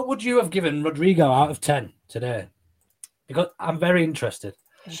type, what would you have given Rodrigo out of 10 today? Because I'm very interested.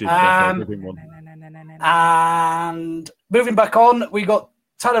 She's definitely one. And moving back on, we got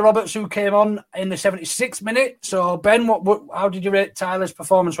Tyler Roberts, who came on in the 76th minute. So, Ben, how did you rate Tyler's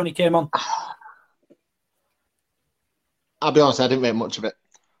performance when he came on? I'll be honest, I didn't rate much of it.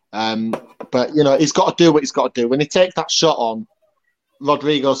 But, he's got to do what he's got to do. When he takes that shot on,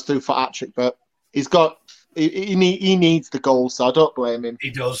 Rodrigo's through for hat-trick, but he needs the goal, so I don't blame him. He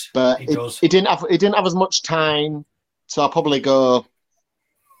does. But he didn't have as much time, so I'll probably go...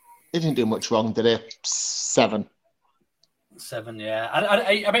 He didn't do much wrong, did he? 7. 7, yeah.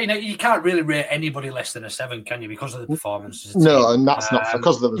 I mean, you can't really rate anybody less than a 7, can you? Because of the performances. No, and that's not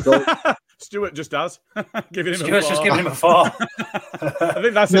because of the result. Stuart just has. Stuart's just giving him a 4. I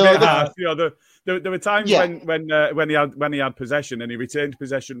think that's a bit harsh. You know, there were times when he had possession and he retained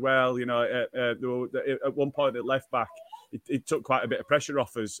possession well. You know, at one point at left back, it took quite a bit of pressure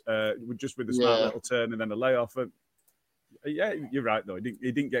off us, just with a smart little turn and then a layoff. And yeah, you're right though.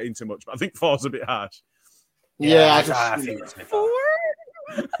 He didn't get into much, but I think 4's a bit harsh. Yeah, I think it's a bit 4.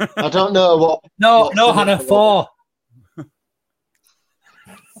 I don't know what. No, Hannah, 4.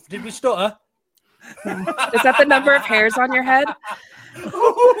 Did we stutter? Is that the number of hairs on your head?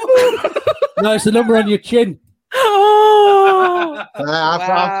 No, it's the number on your chin. Oh,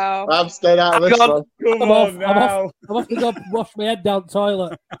 I've stayed out of this one. I'm off to go wash my head down the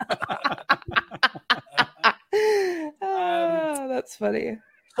toilet. Oh, that's funny.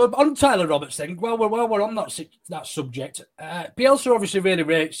 So on Tyler Roberts then, while we're on that subject, Bielsa obviously really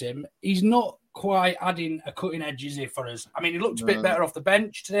rates him. He's not quite adding a cutting edge, is he, for us? I mean, he looked a bit better off the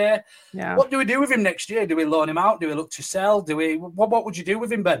bench today. Yeah. What do we do with him next year? Do we loan him out? Do we look to sell? What would you do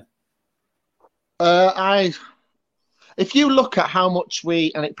with him, Ben? If you look at how much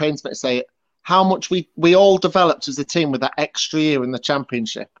and it pains me to say it, how much we all developed as a team with that extra year in the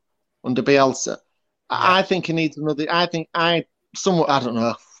Championship under Bielsa, I think he needs another. I don't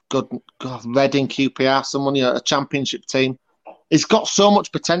know, God, Reading, QPR, someone, a Championship team. He's got so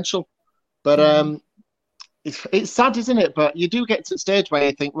much potential, but it's sad, isn't it? But you do get to the stage where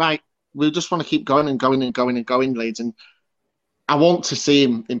you think, right, we just want to keep going and going and going and going, Leeds, and I want to see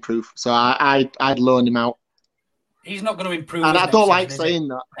him improve. So I'd loan him out. He's not going to improve, and I don't like saying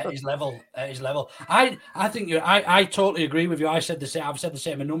that at his level. I think I totally agree with you. I've said the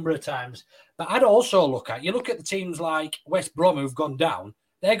same a number of times. But I'd also look at the teams like West Brom who've gone down.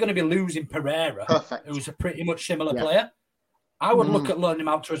 They're going to be losing Pereira, who's a pretty much similar player. I would look at loaning him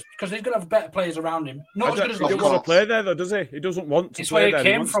out to us because he's going to have better players around him. Not as good as he doesn't want to play there, though, does he? He doesn't want to play there.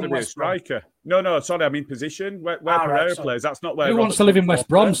 He wants to be a striker. No, sorry, I mean position. Where Pereira plays, that's not where. Who wants to live in West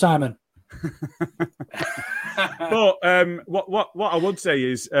Brom, Simon? But what I would say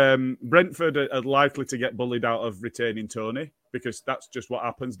is Brentford are likely to get bullied out of retaining Tony because that's just what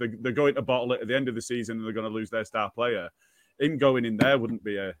happens. They're going to bottle it at the end of the season and they're going to lose their star player. Him going in there wouldn't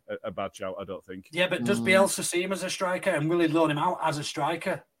be a bad shout, I don't think. Yeah, but does Bielsa see him as a striker and will he loan him out as a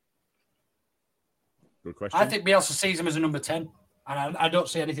striker? Good question. I think Bielsa sees him as a number 10 and I don't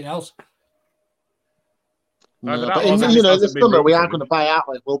see anything else. No, but in the summer we are going to buy out.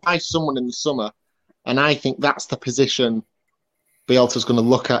 We'll buy someone in the summer, and I think that's the position Bielsa's going to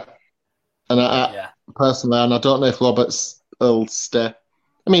look at. And personally, and I don't know if Roberts will stay.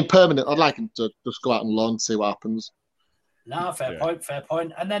 I mean, permanent. I'd like him to just go out and loan, see what happens. No, fair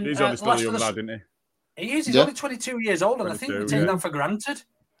point. And then he's only still a young lad, isn't he? He is. He's only 22 years old, and I think we take that for granted.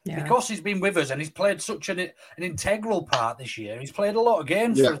 Yeah. Because he's been with us and he's played such an integral part this year. He's played a lot of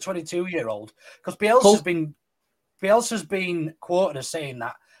games for a 22-year-old. Because Bielsa's been quoted as saying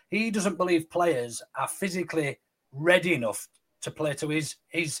that he doesn't believe players are physically ready enough to play to his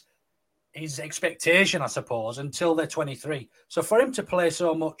expectation, I suppose, until they're 23. So for him to play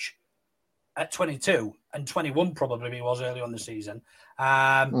so much at 22 and 21 probably he was early on the season.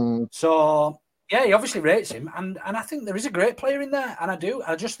 So yeah, he obviously rates him, and I think there is a great player in there, and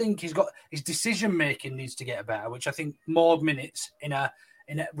I just think he's got his decision making needs to get better, which I think more minutes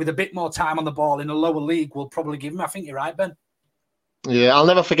with a bit more time on the ball in a lower league will probably give him. I think you're right, Ben. Yeah, I'll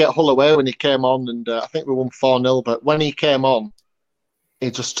never forget Hull away when he came on, and I think we won 4-0. But when he came on,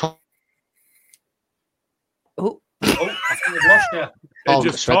 he just I think we've lost you. He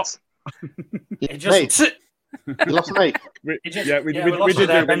just stopped. You lost me. We did get you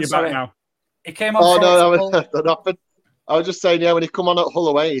back now. He came on. Nothing. I was just saying, when he come on at Hull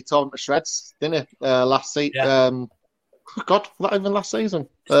away, he tore him to shreds, didn't he? Last season. Yeah. God, not even last season.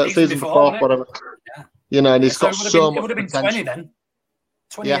 Season before, whatever. Yeah. And he's got so much. It would have been 20 then.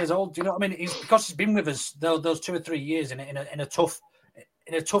 20 years old. Do you know what I mean? Because he's been with us those 2 or 3 years in a tough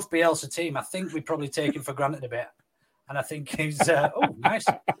Bielsa team. I think we probably take him for granted a bit, and I think he's nice.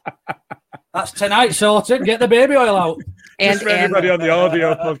 That's tonight sorted. Get the baby oil out. Just for everybody on the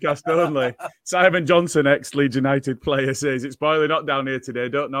audio podcast only, Simon Johnson, ex-Leeds United player, says, it's boiling hot down here today.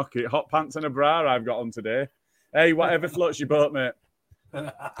 Don't knock it. Hot pants and a bra I've got on today. Hey, whatever floats your boat, mate.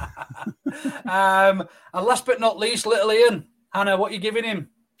 And last but not least, little Ian. Hannah, what are you giving him?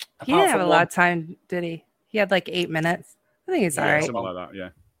 He didn't have a lot of time, did he? He had like 8 minutes. I think he's all right. Something like that, yeah.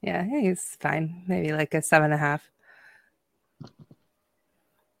 Yeah, he's fine. Maybe like a 7.5.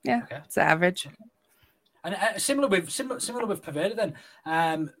 Yeah, okay. It's average. And similar with Pavetta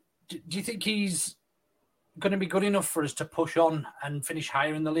then. Do you think he's going to be good enough for us to push on and finish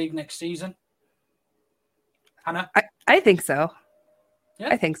higher in the league next season? Hannah? I think so.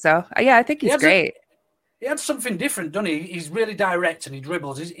 I think so. Yeah, I think he's great. He had something different, doesn't he? He's really direct and he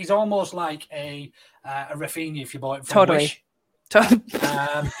dribbles. He's almost like a Rafinha if you bought it from Wish. So,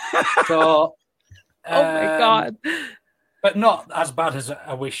 oh my God. But not as bad as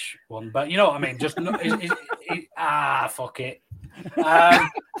a Wish one. But you know what I mean? Just fuck it.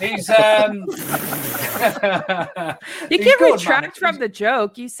 He's you can retract from the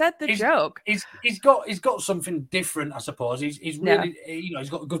joke. You said the joke. He's got something different, I suppose. He's really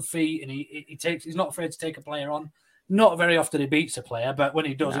he's got good feet and he's not afraid to take a player on. Not very often he beats a player, but when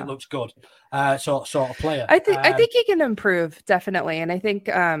he does, it looks good. Sort of player. I think he can improve definitely, and I think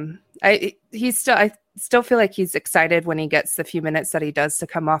I still feel like he's excited when he gets the few minutes that he does to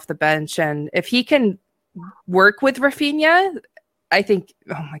come off the bench, and if he can work with Rafinha, I think.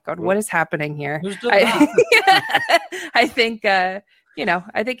 Oh my God, what is happening here? I think I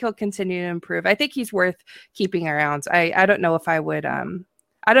think he'll continue to improve. I think he's worth keeping around. I don't know if I would. I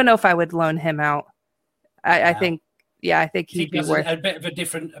don't know if I would loan him out. I think. Yeah, I think he'd be worth a bit of a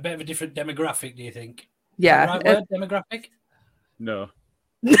different demographic. Do you think? Yeah, right word, demographic. No.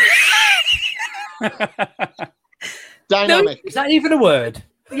 Dynamic. Is that even a word?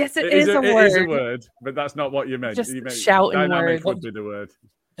 Yes, it is a word. It is a word, but that's not what you meant. Just you meant shouting dynamic word. would be the word.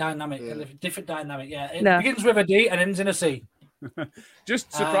 Dynamic, different dynamic. Yeah, it begins with a D and ends in a C.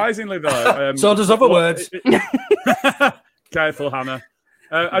 Just surprisingly, though. So does other words. Careful, Hannah.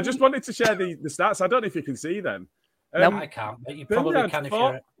 I just wanted to share the stats. I don't know if you can see them. No, I can't. But you probably can if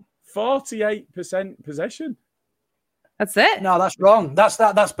you're 48% possession. That's it. No, that's wrong. That's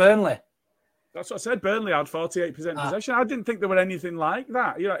Burnley. That's what I said. Burnley had 48% possession. I didn't think there were anything like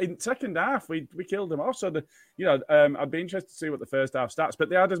that. In second half, we killed them off. So I'd be interested to see what the first half stats. But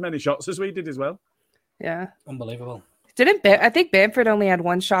they had as many shots as we did as well. Yeah, unbelievable. I think Bamford only had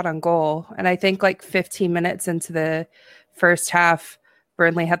one shot on goal, and I think like 15 minutes into the first half,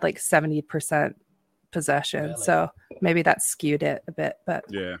 Burnley had like 70% possession. Really? So maybe that skewed it a bit. But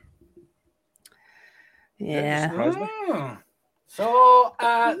yeah. So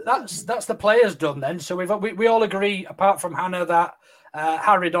that's the players done then. So we all agree, apart from Hannah, that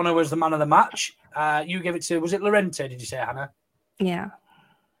Harry Donner was the man of the match. You gave it to, was it Llorente? Did you say, Hannah? Yeah.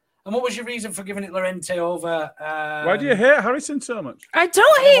 And what was your reason for giving it Llorente over? Why do you hate Harrison so much? I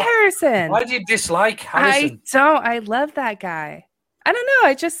don't hate Harrison. Why do you dislike Harrison? I don't. I love that guy. I don't know.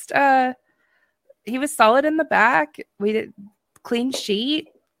 I just he was solid in the back. We did clean sheet.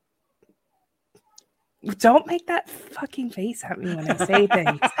 Don't make that fucking face at me when I say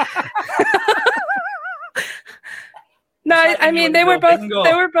things. No, I mean they were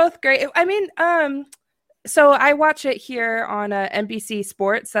both great. I mean, so I watch it here on NBC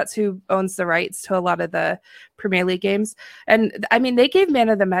Sports. That's who owns the rights to a lot of the Premier League games. And I mean, they gave man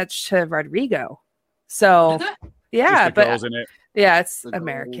of the match to Rodrigo. So yeah, but yeah, it's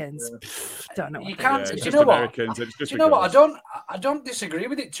Americans. Don't know. You can't. Do you know what? I don't disagree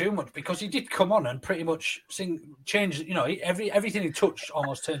with it too much because he did come on and pretty much change. Everything he touched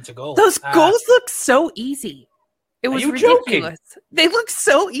almost turned to goal. Those goals look so easy. It was ridiculous. Joking? They look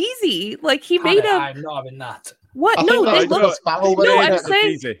so easy. Like he made them. I'm not having that. What? No, they look. No, I'm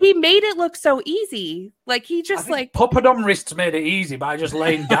saying he made it look so easy. Like he just Papadom wrists made it easy by just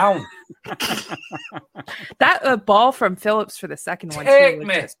laying down. That ball from Phillips for the second one. Take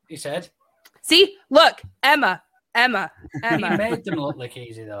me, he said. See, look, Emma. He made them look like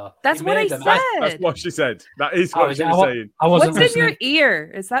easy though. That's what I said. That's what she said. That is what she was saying. What's in your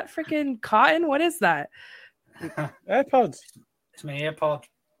ear? Is that freaking cotton? What is that? AirPods. It's my AirPod.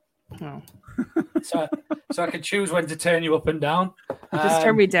 Oh. So I can choose when to turn you up and down. Just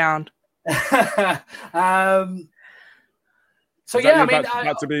turn me down. So yeah, I mean,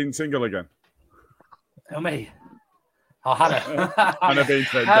 back to being single again. Oh, me. Oh, Hannah. Hannah being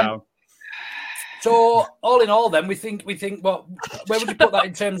turned down. So all in all, then we think. Well, where would you put that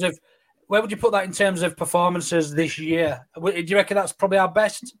in terms of performances this year? Do you reckon that's probably our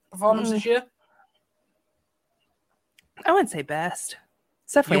best performance this year? I wouldn't say best.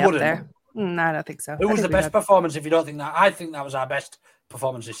 It's definitely up there. No, I don't think so. Who was the best performance if you don't think that? I think that was our best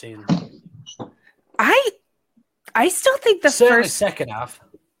performance this season. I still think Certainly second half.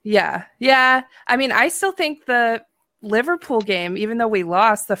 Yeah. Yeah. I mean, I still think the Liverpool game, even though we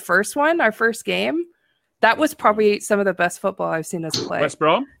lost the first one, our first game, that was probably some of the best football I've seen us play. West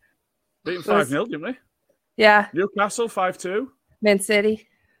Brom? Beaten 5-0, didn't we? Yeah. Newcastle 5-2. Man City.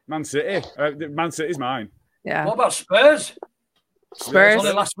 Man City's mine. Yeah. What about Spurs? Spurs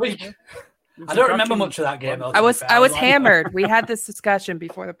only last week. I don't remember much of that game. Though, I was hammered. We had this discussion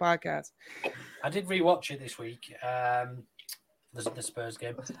before the podcast. I did rewatch it this week. the Spurs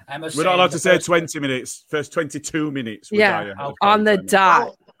game. We're not allowed to say 20 minutes. First 22 minutes. On the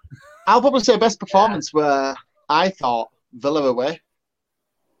dot. I'll probably say best performance where I thought Villa away.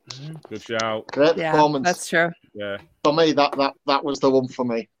 Good shout. Great performance. That's true. Yeah. For me, that was the one for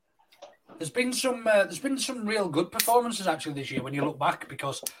me. There's been some real good performances actually this year when you look back,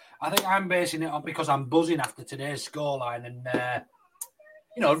 because I think I'm basing it on because I'm buzzing after today's scoreline and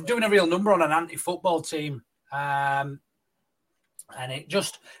doing a real number on an anti-football team. And it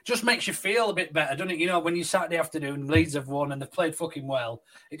just makes you feel a bit better, doesn't it? When you Saturday afternoon, Leeds have won and they've played fucking well,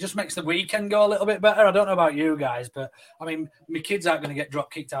 it just makes the weekend go a little bit better. I don't know about you guys, but I mean, my kids aren't going to get drop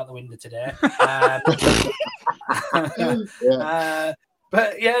kicked out the window today.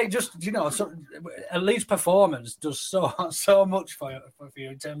 But yeah, just a Leeds performance does so much for you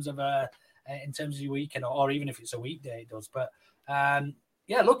in terms of your weekend, or even if it's a weekday, it does. But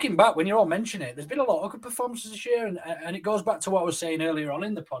yeah, looking back, when you're all mentioning it, there's been a lot of good performances this year, and it goes back to what I was saying earlier on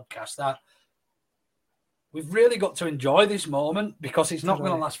in the podcast, that we've really got to enjoy this moment because it's not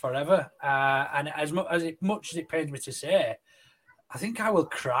going to last forever. And as much as it pains me to say, I think I will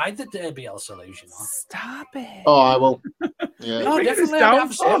cry the day Bielsa leaves. Stop it. Oh, I will. Yeah. No, definitely.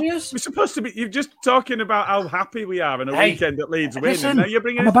 I'm serious. We're supposed to be. You're just talking about how happy we are on a weekend that Leeds win, listen, and now you're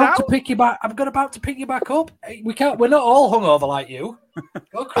bringing I'm it about down. to pick you back. I'm about to pick you back up. We can't. We're not all hungover like you.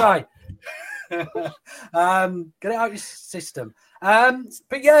 Go cry. Get it out your system.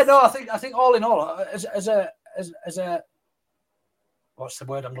 But yeah, no. I think all in all, as a what's the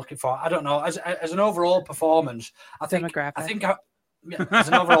word I'm looking for? I don't know. As an overall performance, as an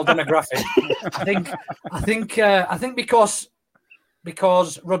overall demographic, I think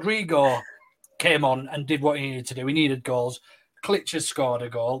because Rodrigo came on and did what he needed to do. He needed goals. Klitsch has scored a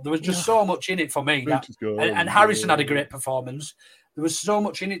goal. There was just so much in it for me. And Harrison had a great performance. There was so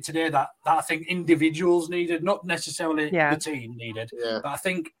much in it today that I think individuals needed, not necessarily the team needed. Yeah. But I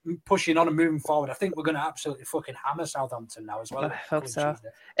think pushing on and moving forward, I think we're going to absolutely fucking hammer Southampton now as well. I hope so.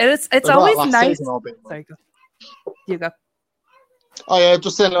 It's always nice. Sorry, go. You go. Oh yeah,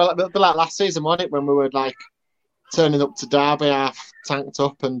 just saying like last season, wasn't it, when we were like turning up to Derby half tanked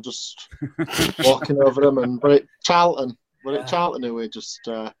up and just walking over them, and but Charlton who we just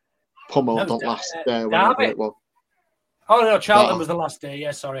pummeled on last day. Whenever it was. Oh no, Charlton was the last day.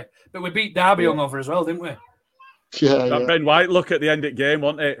 Yeah, sorry, but we beat Derby hungover as well, didn't we? Yeah, that Ben White look at the end of the game,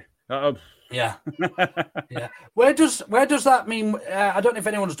 wasn't it? Yeah, yeah. Where does that mean? I don't know if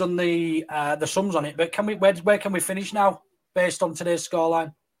anyone's done the sums on it, but where can we finish now based on today's scoreline?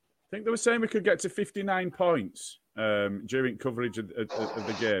 I think they were saying we could get to 59 points during coverage of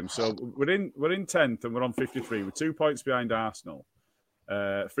the game. So we're in 10th and we're on 53. We're 2 points behind Arsenal,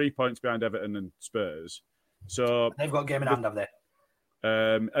 3 points behind Everton and Spurs. So they've got a game in hand, have they?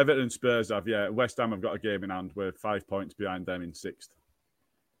 Everton and Spurs have, yeah. West Ham have got a game in hand. We're 5 points behind them in 6th.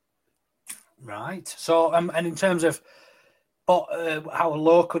 Right. So, and in terms of how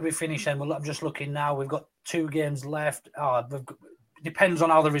low could we finish then? Well, I'm just looking now. We've got 2 games left. Depends on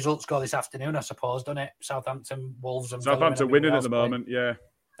how the results go this afternoon, I suppose, doesn't it? Southampton, Wolves, and Southampton winning at the moment. Yeah.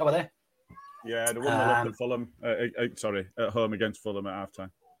 Oh, are they? Yeah, they won at Fulham. At home against Fulham at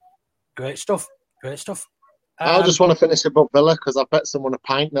halftime. Great stuff. I just want to finish above Villa because I bet someone a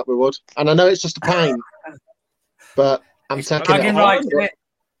pint that we would, and I know it's just a pint, but I'm taking it. Right,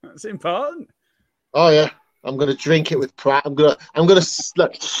 that's important. Oh yeah, I'm going to drink it with pride. I'm going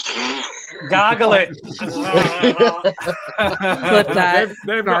to gargle it.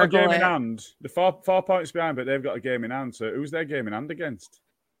 They've got a game in hand. The 4 points behind, but they've got a game in hand. So who's their game in hand against?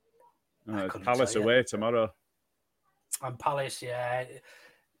 Palace away tomorrow. And Palace, yeah.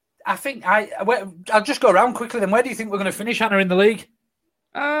 I think I'll just go around quickly. Then, where do you think we're going to finish, Hannah, in the league?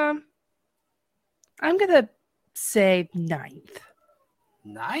 I'm going to say 9th.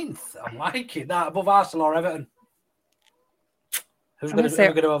 9th? I like it. That above Arsenal or Everton? Who's going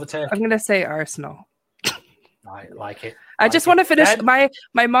to overtake? I'm going to say Arsenal. I like it. I just want to finish. My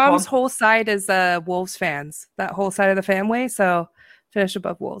mom's whole side is Wolves fans. That whole side of the family. So finish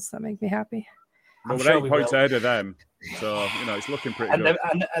above Wolves. That makes me happy. Well, we're 8 points ahead of them. So, it's looking pretty good.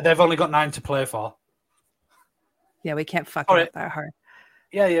 And they've only got 9 to play for. Yeah, we can't fuck it up that hard.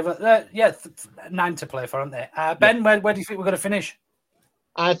 Yeah, but 9 to play for, aren't they? Ben, where do you think we're going to finish?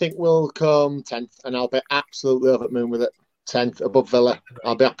 I think we'll come 10th, and I'll be absolutely over the moon with it. 10th, above Villa.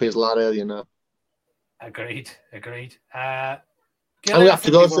 I'll be happy as Larry, Agreed. And we have to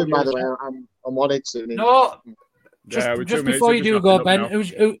go soon, by the way. I'm wanted soon. No. Just before you do go, Ben,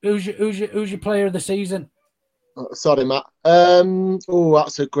 who's your player of the season? Sorry, Matt.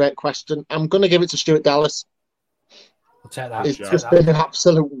 That's a great question. I'm going to give it to Stuart Dallas. I'll take that. It's just been an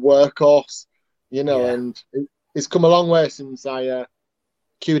absolute workhorse, and he's come a long way since I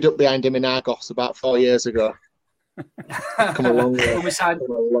queued up behind him in Argos about 4 years ago. Come a long way.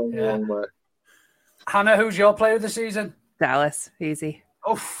 Long way. Hannah, who's your player of the season? Dallas, easy.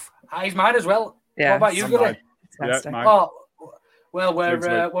 Oof, he's mine as well. Yeah. What about you, Gilly? Yeah, mine. Oh, well,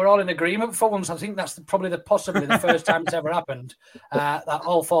 we're all in agreement for once. I think that's possibly the first time it's ever happened that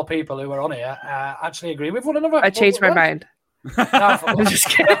all 4 people who are on here actually agree with one another. I changed my mind. No, I'm just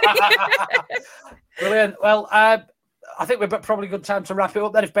kidding. Brilliant. Well, I think we're probably good time to wrap it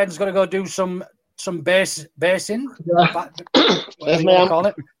up then. If Ben's going to go do some basing, whatever you want to call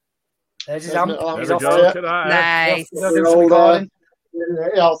it. There's his amp. He's off to it. Nice.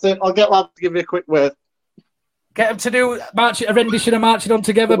 I'll get lad to give you a quick word. Get him to do a rendition of Marching On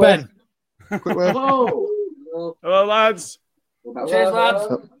Together, Ben. Quick word. Hello, lads. Cheers,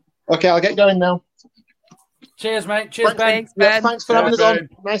 lads. Okay, I'll get going now. Cheers, mate. Cheers, Ben. Thanks, Ben. Thanks for having us on.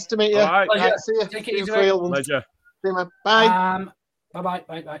 Nice to meet you. All right. Right, see you. Take it easy, Pleasure. See you, man. Bye.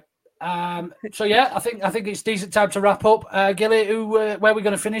 Bye. So yeah, I think it's decent time to wrap up. Gilly, where are we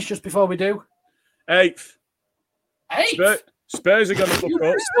going to finish just before we do? 8th. 8th? Spurs are going to fuck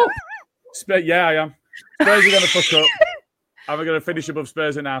up. Yeah, I am. Spurs are going to fuck up. And we're going to finish above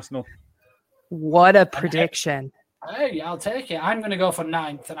Spurs and Arsenal. What a prediction. Hey, I'll take it. I'm going to go for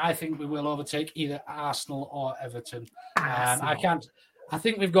 9th, and I think we will overtake either Arsenal or Everton. I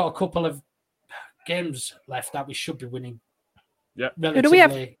think we've got a couple of games left that we should be winning. Yeah. Who do we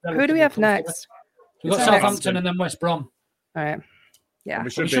have next? We've got Southampton and then West Brom. All right. Yeah. We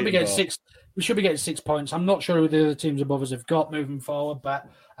should be getting 6. We should be getting 6 points. I'm not sure who the other teams above us have got moving forward, but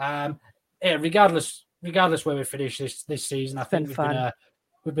regardless where we finish this season, I think we've had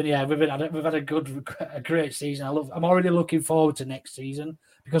a great season. I'm already looking forward to next season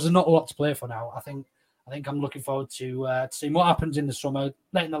because there's not a lot to play for now. I think I'm looking forward to seeing what happens in the summer,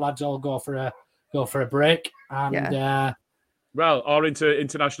 letting the lads all go for a break and. Or into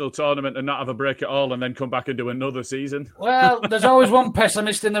international tournament and not have a break at all and then come back and do another season. Well, there's always one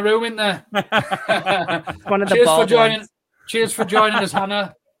pessimist in the room, isn't there? One of the Cheers for joining us,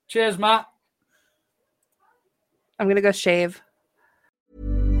 Hannah. Cheers, Matt. I'm going to go shave.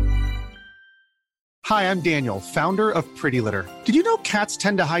 Hi, I'm Daniel, founder of Pretty Litter. Did you know cats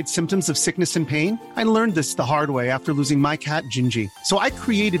tend to hide symptoms of sickness and pain? I learned this the hard way after losing my cat, Gingy. So I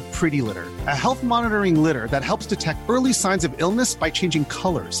created Pretty Litter, a health monitoring litter that helps detect early signs of illness by changing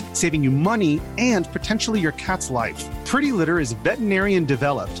colors, saving you money and potentially your cat's life. Pretty Litter is veterinarian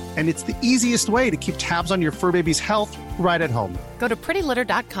developed, and it's the easiest way to keep tabs on your fur baby's health right at home. Go to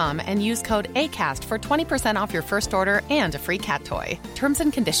prettylitter.com and use code ACAST for 20% off your first order and a free cat toy. Terms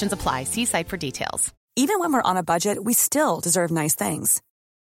and conditions apply. See site for details. Even when we're on a budget, we still deserve nice things.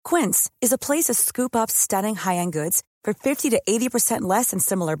 Quince is a place to scoop up stunning high-end goods for 50 to 80% less than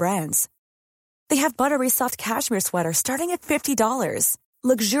similar brands. They have buttery soft cashmere sweaters starting at $50,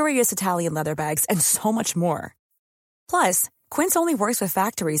 luxurious Italian leather bags, and so much more. Plus, Quince only works with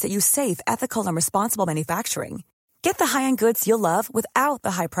factories that use safe, ethical, and responsible manufacturing. Get the high-end goods you'll love without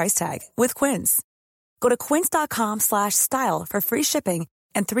the high price tag with Quince. Go to quince.com/style for free shipping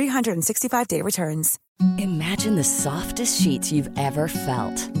and 365-day returns. Imagine the softest sheets you've ever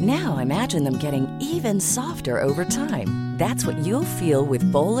felt. Now imagine them getting even softer over time. That's what you'll feel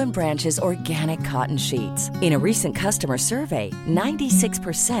with Boll & Branch's organic cotton sheets. In a recent customer survey,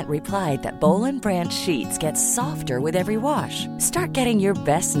 96% replied that Boll & Branch sheets get softer with every wash. Start getting your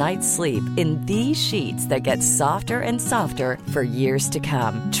best night's sleep in these sheets that get softer and softer for years to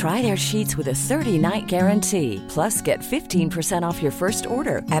come. Try their sheets with a 30-night guarantee. Plus, get 15% off your first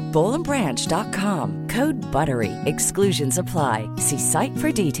order at bollandbranch.com. Code BUTTERY. Exclusions apply. See site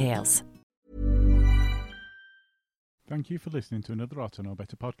for details. Thank you for listening to another Auto Know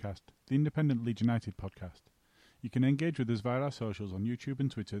Better podcast, the independent Leeds United podcast. You can engage with us via our socials on YouTube and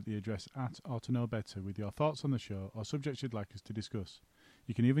Twitter at the address @AutoKnowBetter with your thoughts on the show or subjects you'd like us to discuss.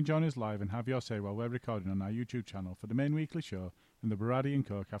 You can even join us live and have your say while we're recording on our YouTube channel for the main weekly show and the Baradi and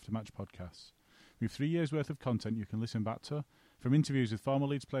Coke Aftermatch podcasts. We have 3 years' worth of content you can listen back to, from interviews with former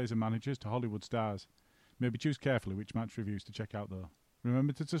Leeds players and managers to Hollywood stars. Maybe choose carefully which match reviews to check out though.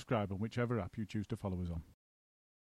 Remember to subscribe on whichever app you choose to follow us on.